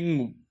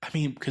 everything, I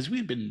mean, because we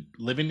had been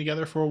living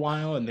together for a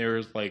while and there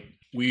was like,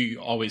 we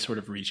always sort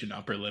of reach an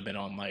upper limit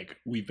on like,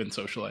 we've been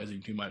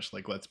socializing too much,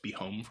 like let's be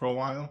home for a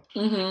while.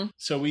 Mm-hmm.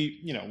 So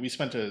we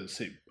spent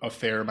a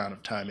fair amount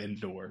of time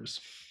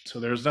indoors. So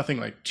there's nothing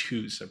like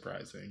too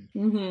surprising.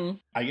 Mm-hmm.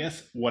 I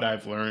guess what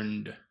I've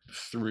learned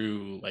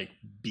through like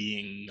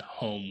being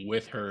home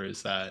with her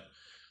is that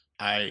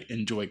I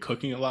enjoy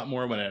cooking a lot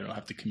more when I don't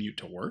have to commute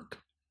to work.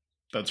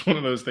 That's one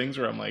of those things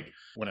where I'm like,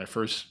 when I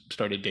first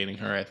started dating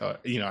her, I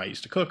thought, I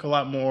used to cook a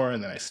lot more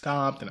and then I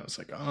stopped and I was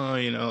like, oh,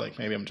 like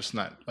maybe I'm just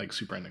not like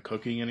super into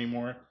cooking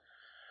anymore.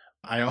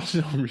 I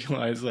also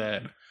realize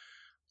that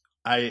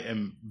I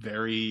am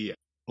very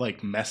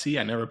like messy.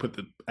 I never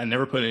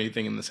put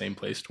anything in the same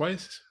place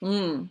twice,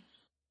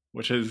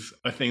 which is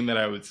a thing that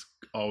I would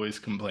always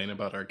complain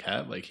about our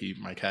cat. Like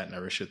my cat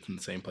never shits in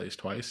the same place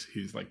twice.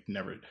 He's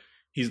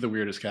the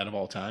weirdest cat of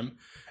all time.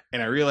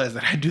 And I realized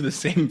that I do the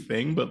same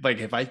thing, but like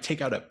if I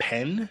take out a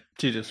pen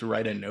to just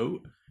write a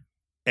note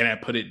and I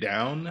put it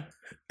down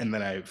and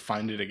then I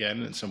find it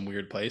again in some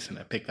weird place and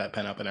I pick that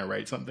pen up and I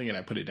write something and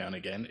I put it down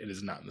again, it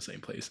is not in the same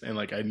place. And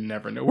like I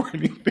never know where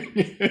anything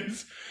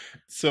is.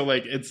 So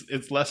like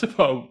it's less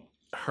about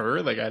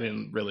her. Like I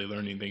didn't really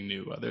learn anything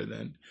new other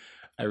than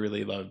I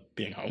really love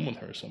being home with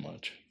her so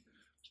much.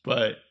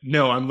 But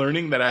no, I'm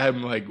learning that I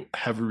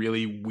have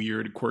really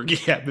weird, quirky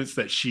habits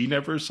that she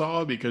never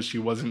saw because she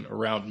wasn't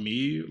around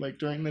me like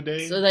during the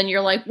day. So then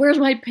you're like, "Where's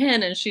my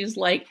pen?" And she's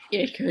like,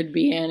 "It could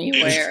be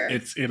anywhere."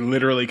 It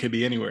literally could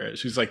be anywhere.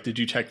 She's like, "Did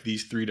you check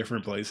these 3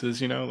 different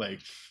places?" You know, like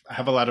I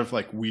have a lot of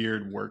like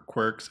weird work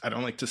quirks. I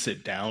don't like to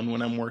sit down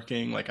when I'm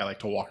working. Like I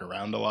like to walk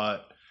around a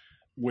lot,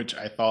 which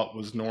I thought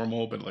was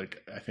normal, but like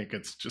I think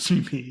it's just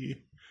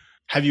me.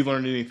 Have you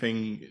learned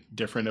anything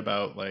different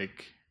about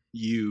like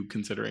you,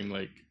 considering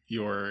like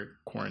you're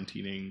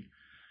quarantining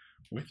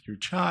with your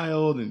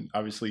child, and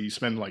obviously you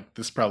spend like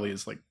this probably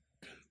is like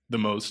the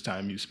most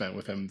time you spent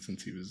with him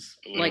since he was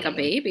like a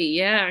baby?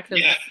 Yeah,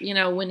 because you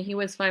know, when he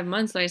was 5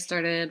 months I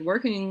started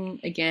working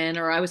again,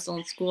 or I was still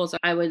in school, so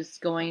I was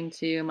going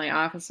to my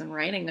office and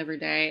writing every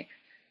day.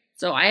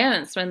 So I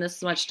haven't spent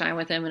this much time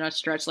with him in a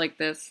stretch like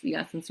this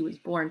since he was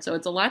born. So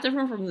it's a lot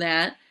different from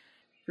that.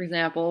 For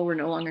example, we're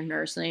no longer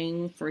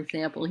nursing. For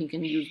example, he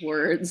can use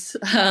words,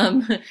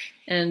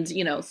 and,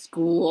 you know,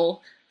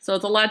 school. So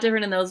it's a lot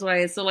different in those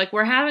ways. So, like,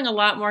 we're having a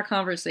lot more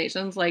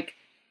conversations. Like,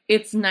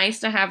 it's nice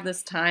to have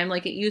this time.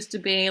 Like, it used to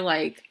be,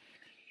 like,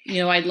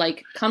 you know, I'd,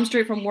 like, come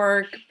straight from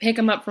work, pick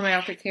him up from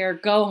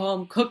aftercare, go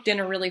home, cook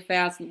dinner really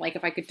fast. And, like,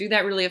 if I could do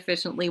that really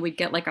efficiently, we'd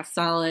get, like, a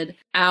solid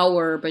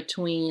hour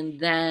between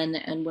then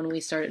and when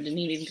he started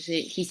needing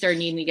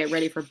to get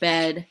ready for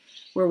bed,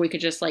 where we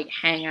could just like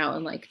hang out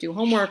and like do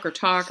homework or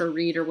talk or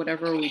read or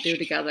whatever we do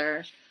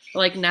together. But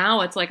like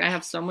now it's like I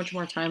have so much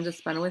more time to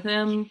spend with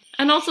him.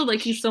 And also like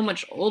he's so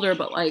much older,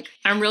 but like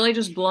I'm really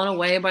just blown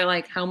away by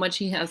like how much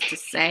he has to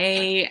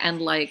say,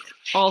 and like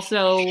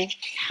also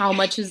how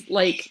much his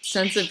like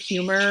sense of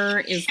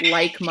humor is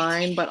like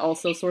mine, but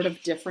also sort of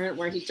different,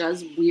 where he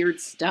does weird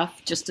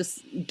stuff just to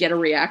get a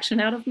reaction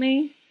out of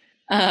me.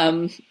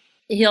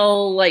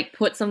 He'll like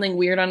put something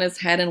weird on his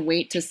head and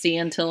wait to see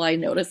until I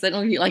notice it.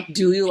 And he'll be like,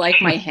 "Do you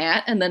like my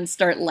hat?" And then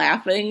start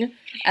laughing.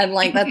 And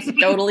like, that's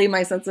totally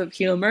my sense of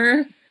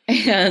humor.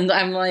 And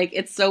I'm like,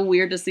 it's so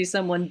weird to see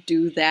someone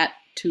do that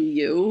to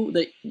you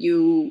that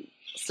you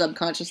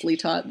subconsciously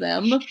taught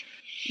them.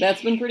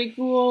 That's been pretty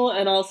cool.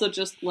 And also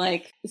just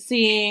like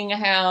seeing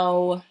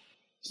how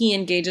he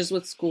engages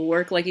with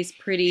schoolwork. Like he's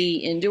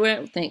pretty into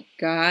it, thank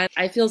God.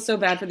 I feel so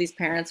bad for these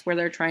parents where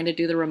they're trying to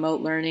do the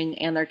remote learning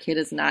and their kid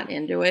is not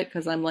into it,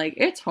 because I'm like,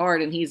 it's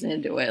hard and he's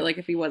into it. Like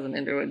if he wasn't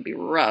into it, it'd be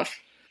rough.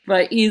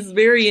 But he's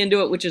very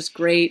into it, which is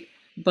great.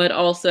 But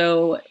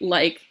also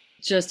like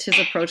just his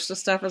approach to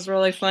stuff is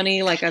really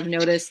funny. Like I've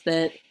noticed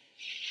that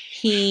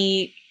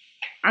I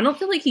don't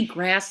feel like he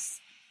grasps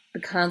the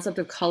concept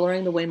of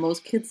coloring the way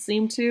most kids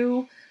seem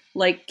to.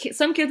 Like,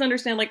 some kids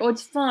understand, like, oh,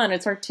 it's fun,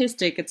 it's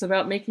artistic, it's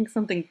about making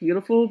something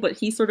beautiful, but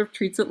he sort of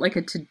treats it like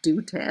a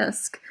to-do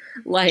task.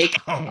 Like,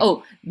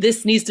 oh,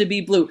 this needs to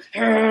be blue.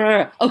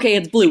 Okay,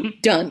 it's blue.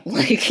 Done.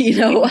 Like, you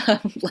know,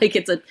 like,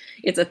 it's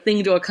a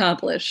thing to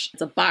accomplish.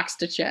 It's a box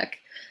to check.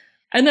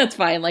 And that's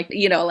fine. Like,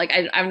 you know, like,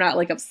 I'm not,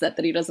 like, upset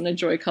that he doesn't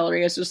enjoy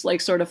coloring. It's just,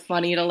 like, sort of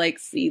funny to, like,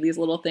 see these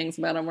little things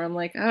about him where I'm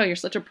like, oh, you're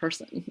such a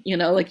person. You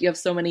know, like, you have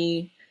so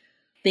many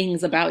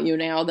things about you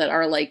now that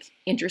are like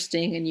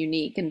interesting and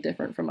unique and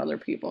different from other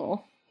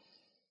people.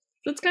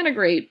 So it's kind of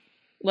great.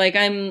 Like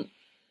I'm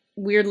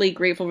weirdly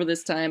grateful for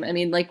this time. I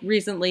mean, like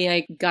recently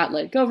I got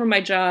let go from my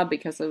job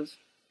because of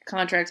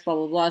contracts, blah,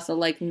 blah, blah. So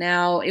like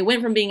now it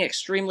went from being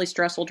extremely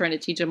stressful trying to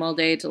teach him all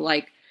day to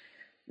like,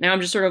 now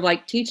I'm just sort of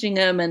like teaching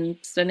him and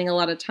spending a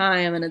lot of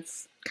time, and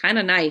it's kind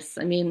of nice.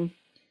 I mean,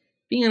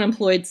 being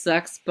unemployed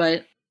sucks,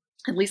 but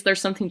at least there's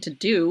something to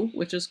do,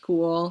 which is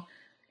cool.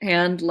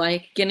 And,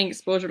 like, getting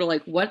exposure to,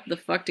 like, what the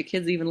fuck do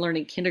kids even learn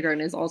in kindergarten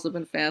has also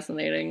been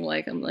fascinating.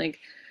 Like, I'm like,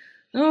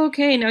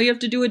 okay, now you have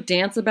to do a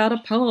dance about a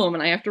poem,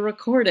 and I have to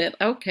record it.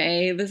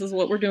 Okay, this is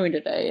what we're doing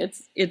today.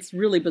 It's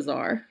really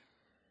bizarre.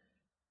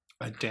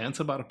 A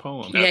dance about a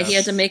poem? Yeah, he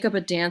had to make up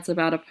a dance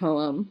about a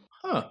poem.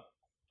 Huh.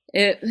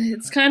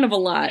 It's kind of a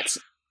lot.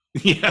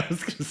 Yeah, I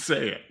was going to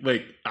say,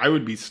 like, I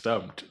would be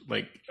stumped.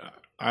 Like,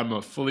 I'm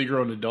a fully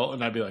grown adult,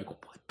 and I'd be like,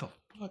 what the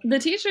fuck? The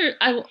teacher,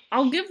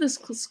 I'll give this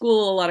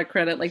school a lot of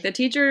credit. Like, the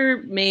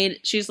teacher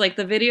she's like,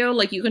 the video,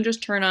 like, you can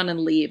just turn on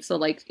and leave. So,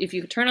 like, if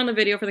you turn on the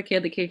video for the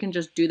kid can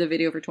just do the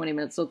video for 20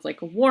 minutes. So it's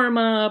like a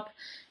warm-up,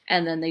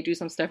 and then they do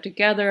some stuff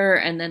together,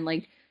 and then,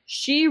 like,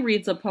 she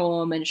reads a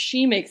poem, and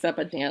she makes up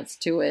a dance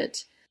to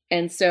it.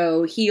 And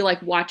so he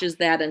like watches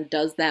that and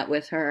does that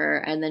with her,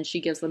 and then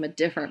she gives them a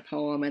different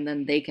poem, and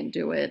then they can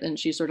do it, and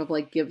she sort of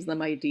like gives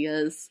them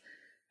ideas.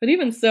 But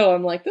even so,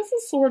 I'm like, this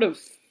is sort of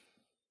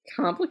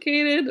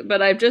complicated,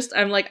 but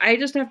I'm like, I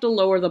just have to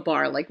lower the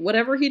bar. Like,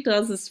 whatever he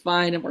does is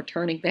fine, and we're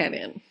turning that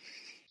in.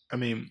 I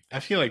mean, I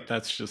feel like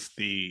that's just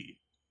the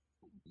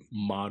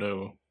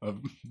motto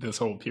of this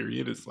whole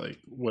period is like,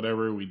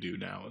 whatever we do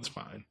now is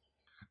fine.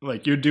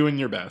 Like, you're doing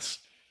your best.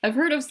 I've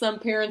heard of some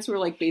parents who are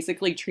like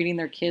basically treating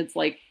their kids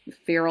like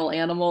feral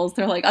animals.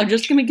 They're like, I'm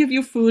just gonna give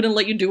you food and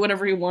let you do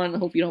whatever you want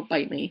and hope you don't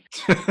bite me.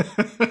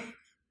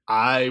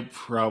 I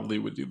probably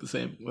would do the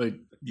same. Like,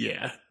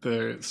 yeah,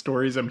 the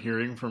stories I'm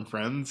hearing from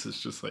friends is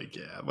just like,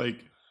 yeah,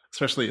 like,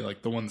 especially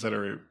like the ones that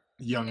are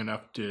young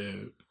enough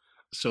to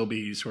still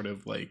be sort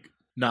of like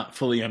not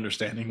fully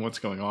understanding what's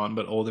going on,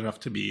 but old enough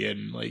to be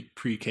in like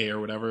pre-K or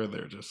whatever.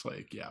 They're just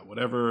like, yeah,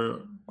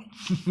 whatever,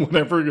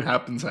 whatever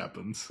happens,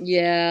 happens.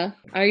 Yeah.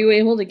 Are you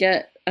able to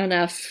get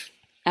enough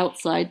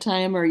outside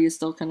time, or are you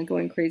still kind of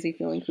going crazy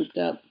feeling cooped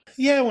up?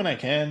 Yeah, when I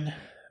can.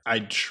 I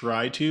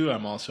try to.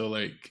 I'm also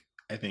like,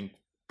 I think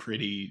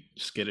pretty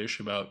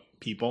skittish about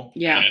people.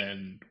 Yeah.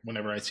 And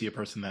whenever I see a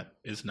person that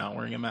is not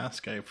wearing a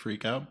mask, I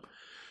freak out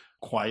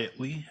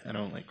quietly. I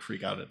don't like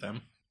freak out at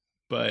them.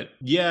 But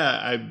yeah,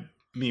 I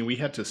mean, we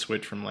had to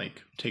switch from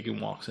like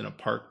taking walks in a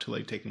park to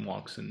like taking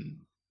walks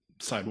in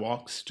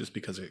sidewalks just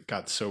because it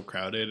got so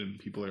crowded and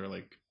people are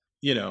like,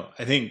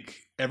 I think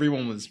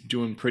everyone was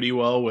doing pretty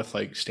well with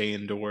like stay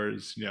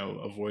indoors,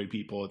 avoid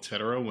people,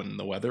 etc. when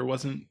the weather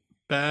wasn't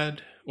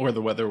bad, or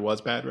the weather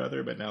was bad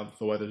rather, but now that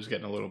the weather's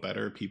getting a little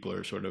better, people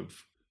are sort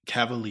of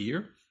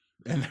cavalier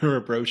in their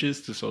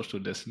approaches to social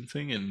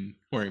distancing and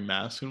wearing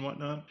masks and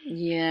whatnot.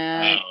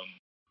 Yeah.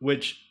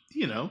 Which,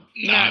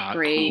 Not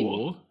great.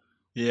 Cool.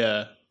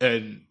 Yeah.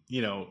 And,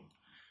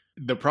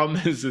 the problem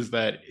is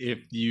that if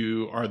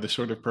you are the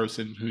sort of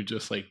person who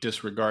just like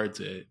disregards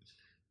it,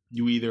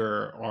 you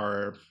either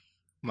are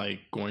like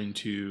going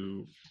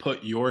to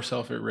put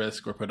yourself at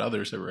risk or put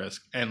others at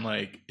risk. And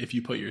like, if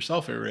you put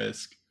yourself at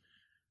risk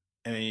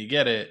and then you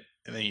get it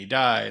and then you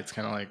die, it's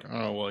kind of like,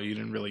 oh, well, you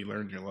didn't really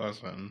learn your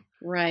lesson.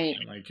 Right.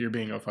 And like, you're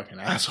being a fucking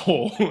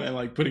asshole and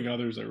like putting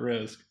others at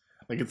risk.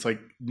 Like, it's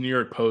like New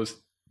York Post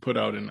put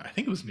out I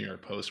think it was New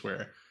York Post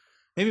where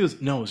it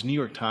was New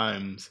York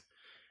Times.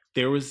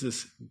 There was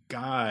this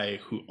guy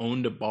who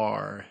owned a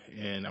bar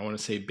in, I want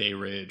to say Bay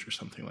Ridge or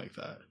something like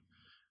that.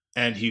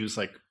 And he was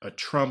like a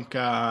Trump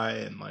guy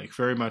and like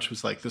very much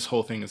was like, this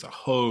whole thing is a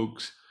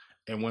hoax,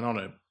 and went on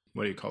a,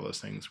 what do you call those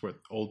things where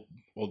old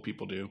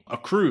people do? A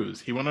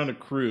cruise. He went on a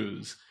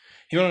cruise.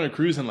 He went on a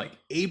cruise in like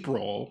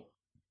April,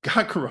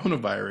 got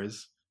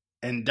coronavirus,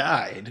 and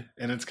died.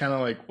 And it's kind of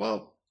like,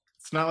 well,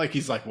 it's not like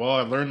he's like, well,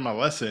 I learned my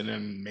lesson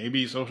and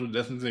maybe social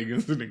distancing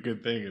isn't a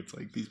good thing. It's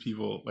like these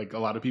people, like a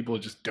lot of people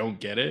just don't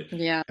get it.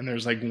 Yeah. And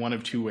there's like one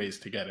of two ways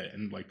to get it.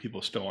 And like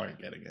people still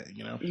aren't getting it,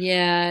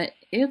 Yeah,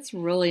 it's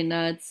really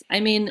nuts. I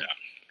mean,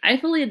 I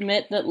fully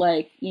admit that,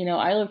 like,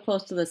 I live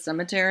close to the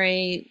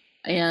cemetery,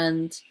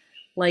 and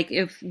like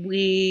if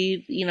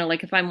we,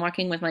 like if I'm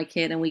walking with my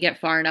kid and we get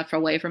far enough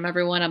away from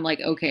everyone, I'm like,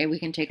 okay, we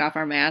can take off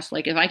our mask.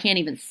 Like if I can't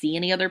even see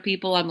any other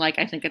people, I'm like,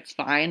 I think it's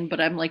fine. But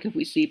I'm like, if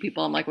we see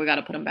people, I'm like, we got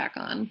to put them back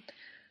on.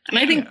 And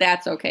I think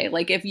that's okay.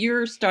 Like if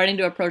you're starting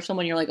to approach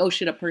someone, you're like, oh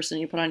shit, a person,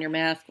 you put on your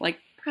mask, like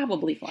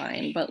probably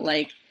fine. But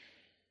like,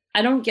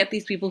 I don't get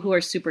these people who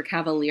are super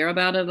cavalier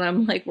about it.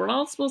 I'm like, we're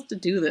all supposed to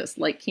do this.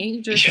 Like,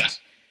 can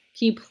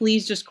you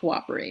please just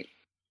cooperate?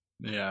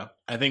 Yeah.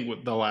 I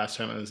think the last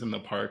time I was in the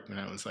park and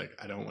I was like,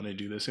 I don't want to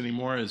do this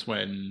anymore is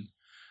when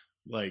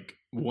like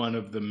one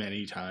of the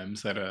many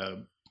times that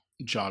a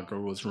jogger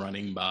was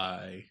running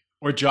by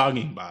or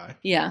jogging by.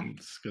 Yeah.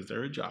 Because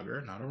they're a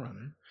jogger, not a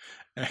runner.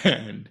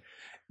 And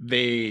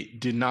they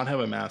did not have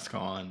a mask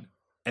on.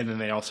 And then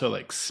they also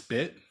like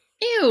spit.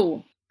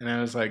 Ew. And I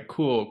was like,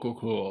 cool.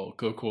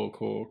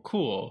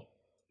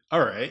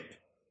 All right.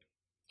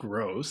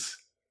 Gross.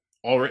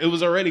 It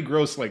was already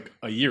gross like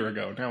a year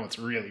ago. Now it's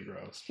really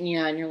gross.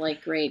 Yeah, and you're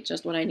like, great,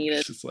 just what I needed.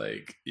 It's just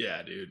like,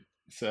 yeah, dude.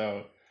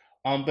 So,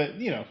 but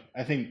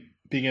I think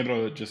being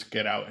able to just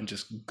get out and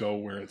just go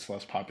where it's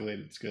less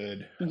populated is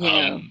good.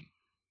 Yeah.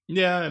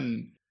 Yeah,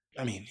 and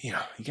I mean, you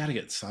got to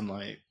get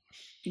sunlight.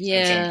 Yeah.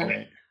 At some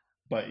point.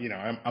 But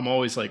I'm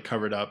always like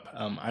covered up.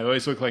 I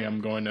always look like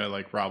I'm going to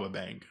like rob a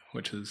bank,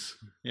 which is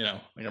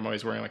like I'm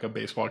always wearing like a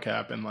baseball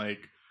cap and like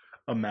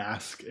a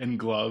mask and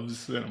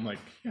gloves, and I'm like,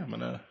 yeah, I'm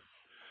gonna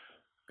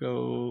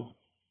go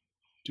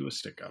do a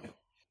stick up.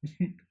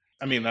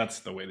 I mean, that's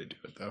the way to do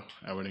it, though.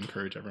 I would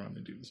encourage everyone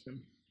to do the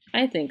same.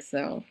 I think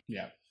so.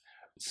 Yeah.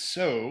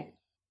 So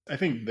I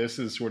think this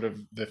is sort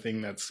of the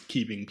thing that's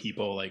keeping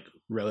people like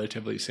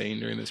relatively sane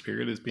during this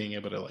period, is being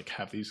able to like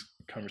have these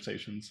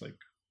conversations like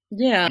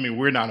Yeah. I mean,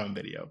 we're not on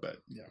video, but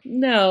yeah.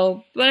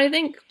 No, but I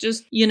think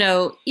just,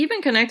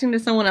 even connecting to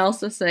someone else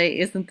to say,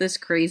 isn't this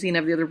crazy? And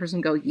have the other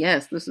person go,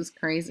 yes, this is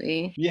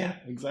crazy. Yeah,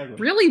 exactly.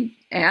 Really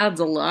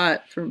adds a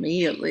lot for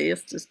me, at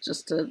least. It's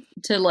just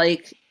to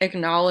like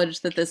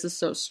acknowledge that this is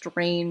so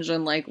strange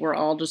and like we're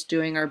all just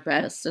doing our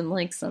best and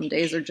like some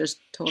days are just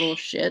total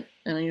shit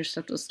and then you just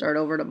have to start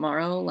over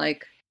tomorrow.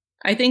 Like,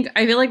 I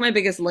feel like my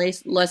biggest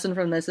lesson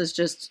from this is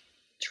just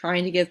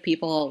trying to give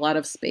people a lot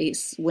of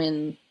space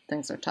when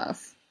things are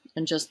tough.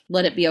 And just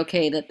let it be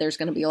okay that there's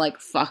going to be like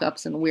fuck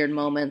ups and weird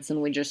moments,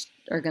 and we just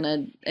are going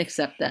to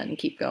accept that and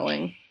keep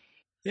going.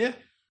 Yeah,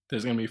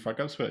 there's going to be fuck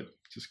ups, but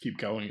just keep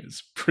going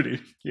is pretty.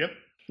 Yep.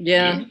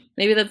 Yeah,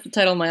 maybe that's the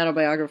title of my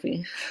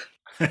autobiography.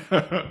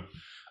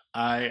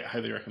 I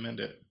highly recommend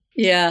it.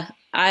 Yeah,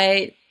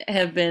 it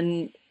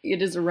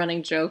is a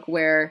running joke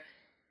where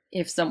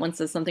if someone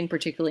says something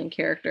particularly in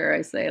character,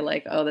 I say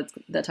like, oh, that's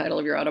the title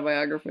of your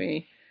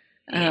autobiography.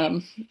 Yeah.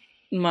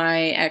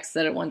 My ex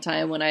said it one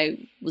time when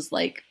I was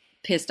like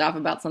pissed off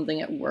about something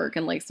at work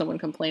and like someone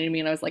complained to me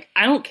and I was like,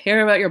 I don't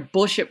care about your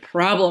bullshit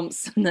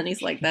problems. And then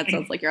he's like, that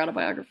sounds like your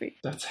autobiography.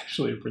 That's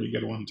actually a pretty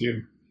good one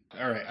too.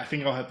 All right, I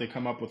think I'll have to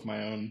come up with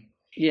my own.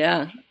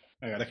 Yeah.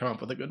 I got to come up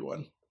with a good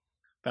one.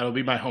 That'll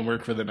be my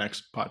homework for the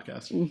next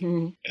podcast.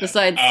 Mm-hmm. Yeah.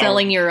 Besides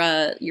selling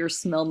your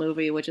smell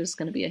movie, which is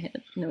going to be a hit,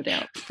 no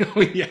doubt.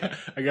 Yeah,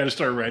 I got to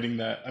start writing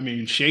that. I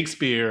mean,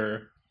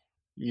 Shakespeare,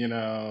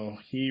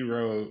 he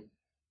wrote,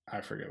 I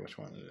forget which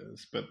one it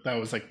is, but that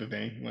was like the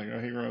thing. Like, oh,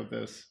 he wrote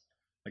this.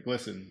 Like,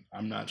 listen,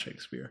 I'm not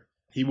Shakespeare.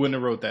 He wouldn't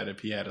have wrote that if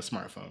he had a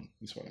smartphone,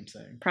 is what I'm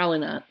saying. Probably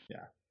not.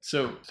 Yeah.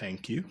 So,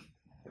 thank you.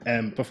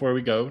 And before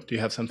we go, do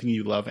you have something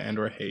you love and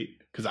or hate?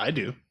 Because I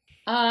do.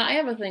 I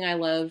have a thing I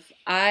love.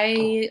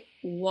 I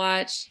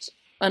watched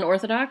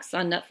Unorthodox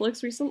on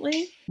Netflix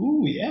recently.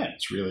 Ooh, yeah,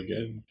 it's really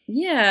good.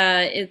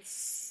 Yeah,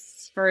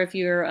 it's, for if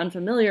you're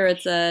unfamiliar,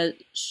 it's a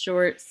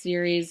short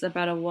series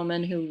about a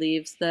woman who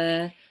leaves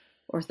the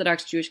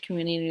Orthodox Jewish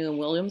community in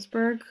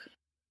Williamsburg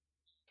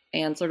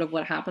and sort of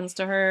what happens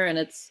to her. And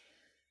it's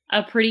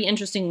a pretty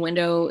interesting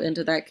window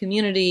into that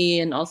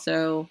community. And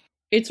also,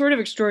 it's sort of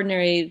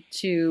extraordinary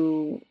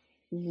to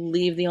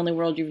leave the only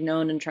world you've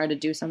known and try to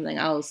do something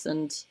else.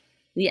 And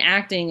the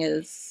acting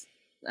is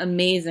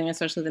amazing,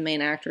 especially the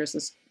main actress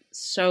is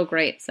so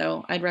great.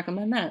 So I'd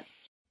recommend that.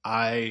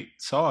 I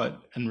saw it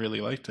and really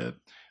liked it.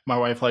 My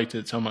wife liked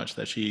it so much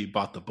that she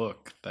bought the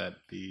book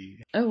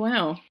Oh,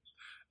 wow.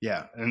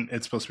 Yeah, and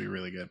it's supposed to be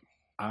really good.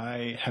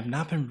 I have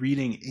not been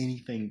reading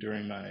anything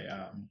during my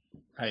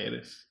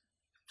hiatus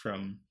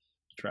from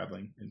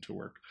traveling into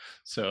work.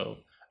 So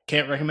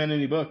can't recommend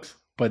any books,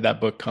 but that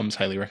book comes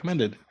highly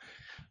recommended.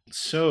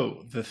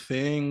 So the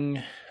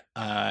thing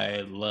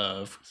I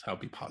love, so I'll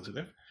be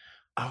positive.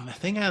 The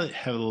thing I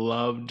have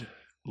loved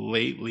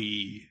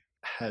lately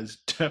has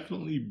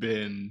definitely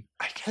been,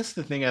 I guess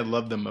the thing I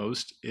love the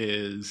most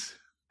is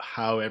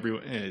how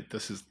everyone,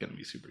 this is going to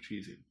be super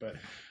cheesy, but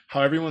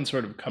how everyone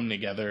sort of come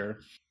together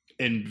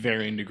in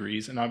varying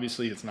degrees. And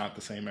obviously it's not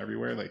the same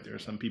everywhere. Like there are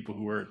some people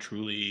who are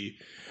truly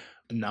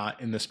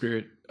not in the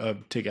spirit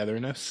of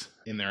togetherness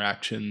in their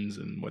actions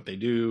and what they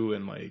do.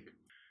 And like,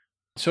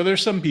 so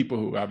there's some people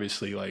who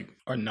obviously like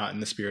are not in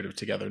the spirit of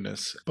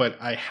togetherness, but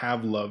I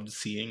have loved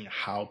seeing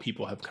how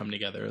people have come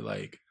together.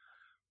 Like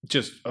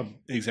just an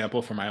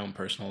example from my own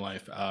personal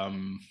life.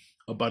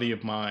 A buddy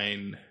of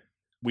mine,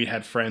 we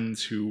had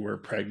friends who were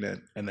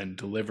pregnant and then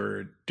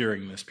delivered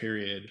during this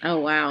period. Oh,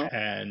 wow.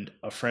 And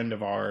a friend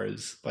of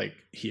ours, like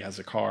he has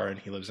a car and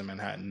he lives in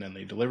Manhattan and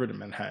they delivered in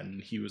Manhattan.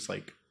 He was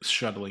like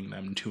shuttling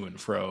them to and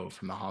fro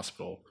from the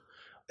hospital.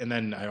 And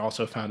then I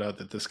also found out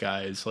that this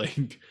guy is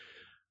like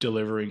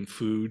delivering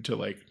food to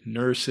like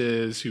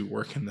nurses who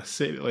work in the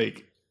city.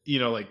 Like,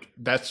 like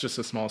that's just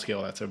a small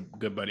scale. That's a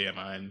good buddy of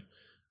mine.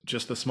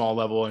 Just the small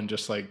level and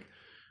just like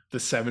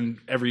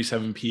every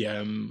 7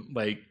 p.m.,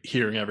 like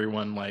hearing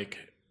everyone like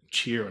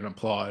cheer and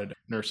applaud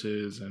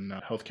nurses and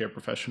healthcare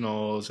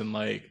professionals, and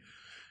like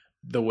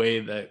the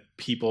way that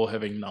people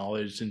have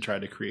acknowledged and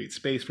tried to create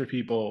space for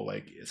people,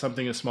 like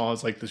something as small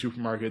as like the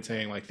supermarket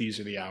saying like these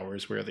are the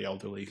hours where the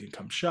elderly can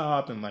come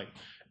shop, and like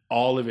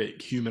all of it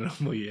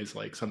cumulatively is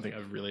like something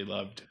I've really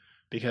loved,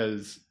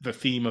 because the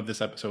theme of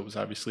this episode was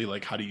obviously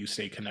like how do you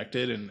stay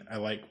connected, and I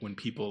like when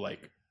people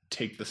like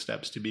take the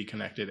steps to be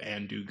connected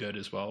and do good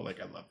as well.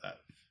 Like I love that.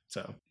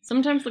 So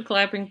sometimes the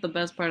clapping's the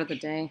best part of the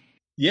day.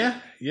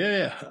 Yeah.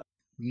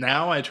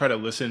 Now I try to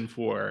listen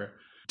for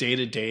day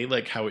to day,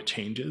 like how it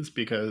changes,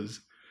 because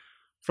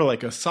for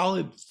like a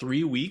solid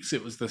 3 weeks,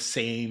 it was the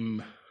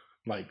same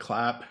like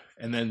clap.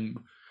 And then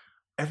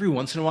every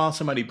once in a while,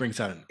 somebody brings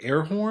out an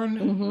air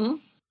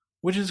horn,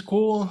 which is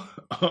cool.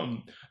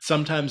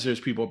 Sometimes there's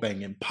people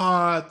banging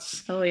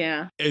pots. Oh,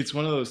 yeah. It's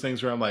one of those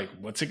things where I'm like,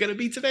 what's it going to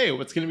be today?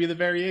 What's going to be the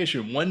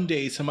variation? One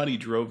day somebody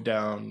drove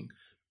down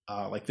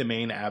like the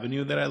main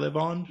avenue that I live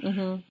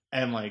on.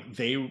 And like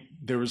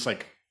there was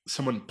like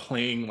someone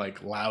playing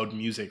like loud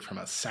music from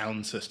a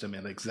sound system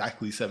at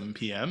exactly 7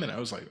 p.m. And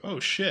I was like, oh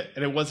shit.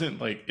 And it wasn't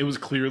like, it was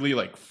clearly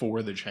like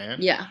for the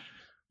chant. Yeah.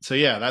 So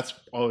yeah, that's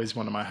always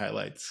one of my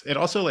highlights. It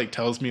also like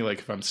tells me like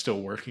if I'm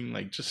still working,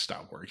 like just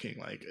stop working.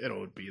 Like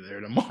it'll be there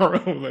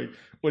tomorrow. Like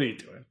what are you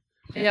doing?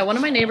 Yeah, one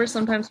of my neighbors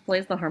sometimes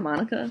plays the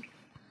harmonica.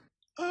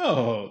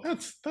 Oh,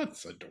 that's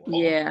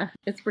adorable. Yeah,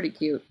 it's pretty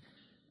cute.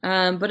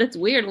 But it's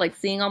weird, like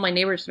seeing all my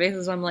neighbors'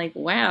 faces. I'm like,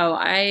 wow,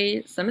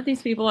 some of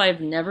these people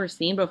I've never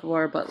seen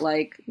before, but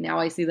like now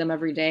I see them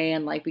every day,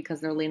 and like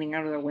because they're leaning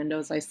out of their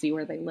windows, I see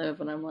where they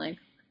live, and I'm like,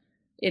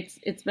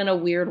 it's been a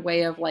weird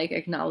way of like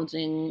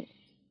acknowledging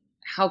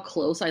how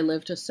close I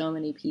live to so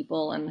many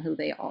people and who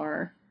they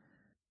are.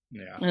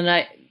 Yeah.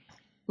 And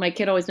my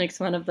kid always makes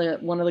fun of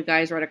one of the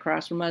guys right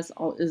across from us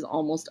is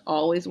almost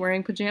always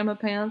wearing pajama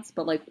pants,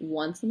 but like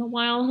once in a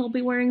while he'll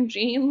be wearing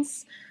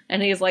jeans,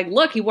 and he's like,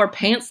 "Look, he wore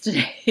pants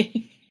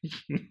today."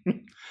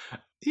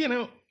 You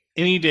know,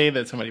 any day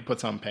that somebody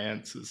puts on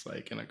pants is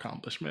like an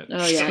accountment.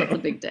 Oh yeah, it's a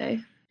big day.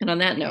 And on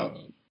that note,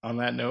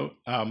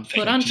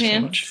 put on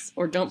pants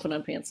or don't put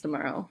on pants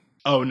tomorrow.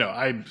 Oh no,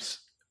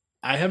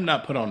 I have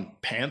not put on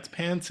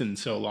pants in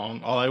so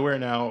long. All I wear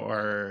now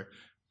are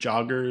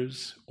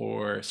joggers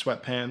or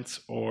sweatpants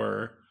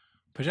or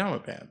pajama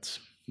pants.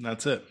 And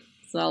that's it.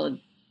 Solid.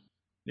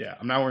 Yeah,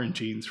 I'm not wearing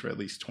jeans for at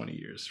least 20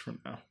 years from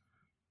now.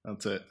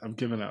 That's it. I'm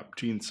giving up.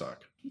 Jeans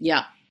suck.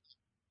 Yeah.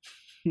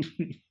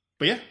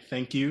 But yeah,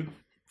 thank you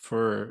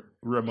for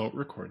remote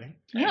recording.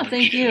 Yeah,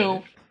 thank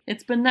you.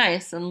 It's been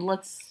nice, and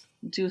let's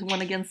do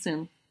one again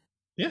soon.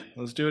 Yeah,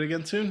 let's do it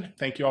again soon.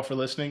 Thank you all for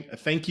listening.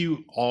 Thank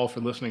you all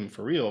for listening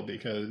for real,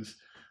 because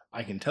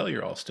I can tell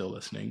you're all still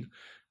listening.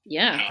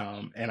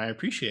 Yeah. And I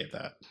appreciate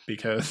that,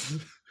 because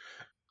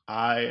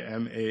I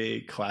am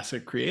a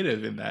classic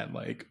creative in that,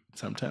 like,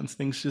 sometimes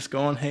things just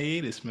go on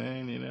hiatus,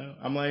 man, you know?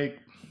 I'm like,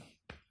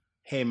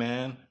 hey,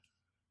 man,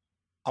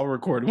 I'll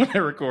record when I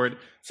record.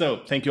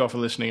 So thank you all for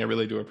listening. I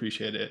really do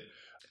appreciate it.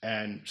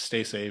 And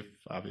stay safe,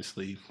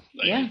 obviously.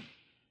 Yeah.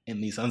 In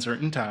these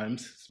uncertain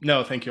times.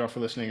 No, thank you all for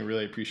listening. I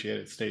really appreciate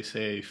it. Stay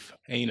safe.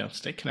 And, you know,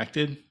 stay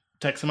connected.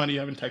 Text somebody you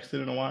haven't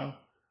texted in a while.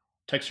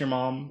 Text your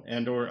mom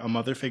and or a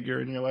mother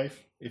figure in your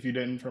life. If you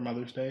didn't for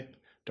Mother's Day,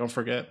 don't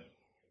forget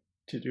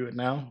to do it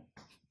now.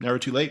 Never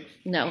too late.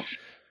 No.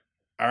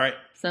 All right.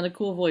 Send a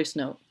cool voice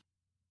note.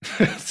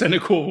 Send a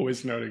cool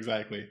voice note,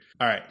 exactly.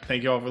 All right.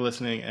 Thank you all for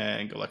listening,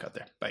 and good luck out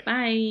there. Bye.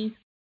 Bye.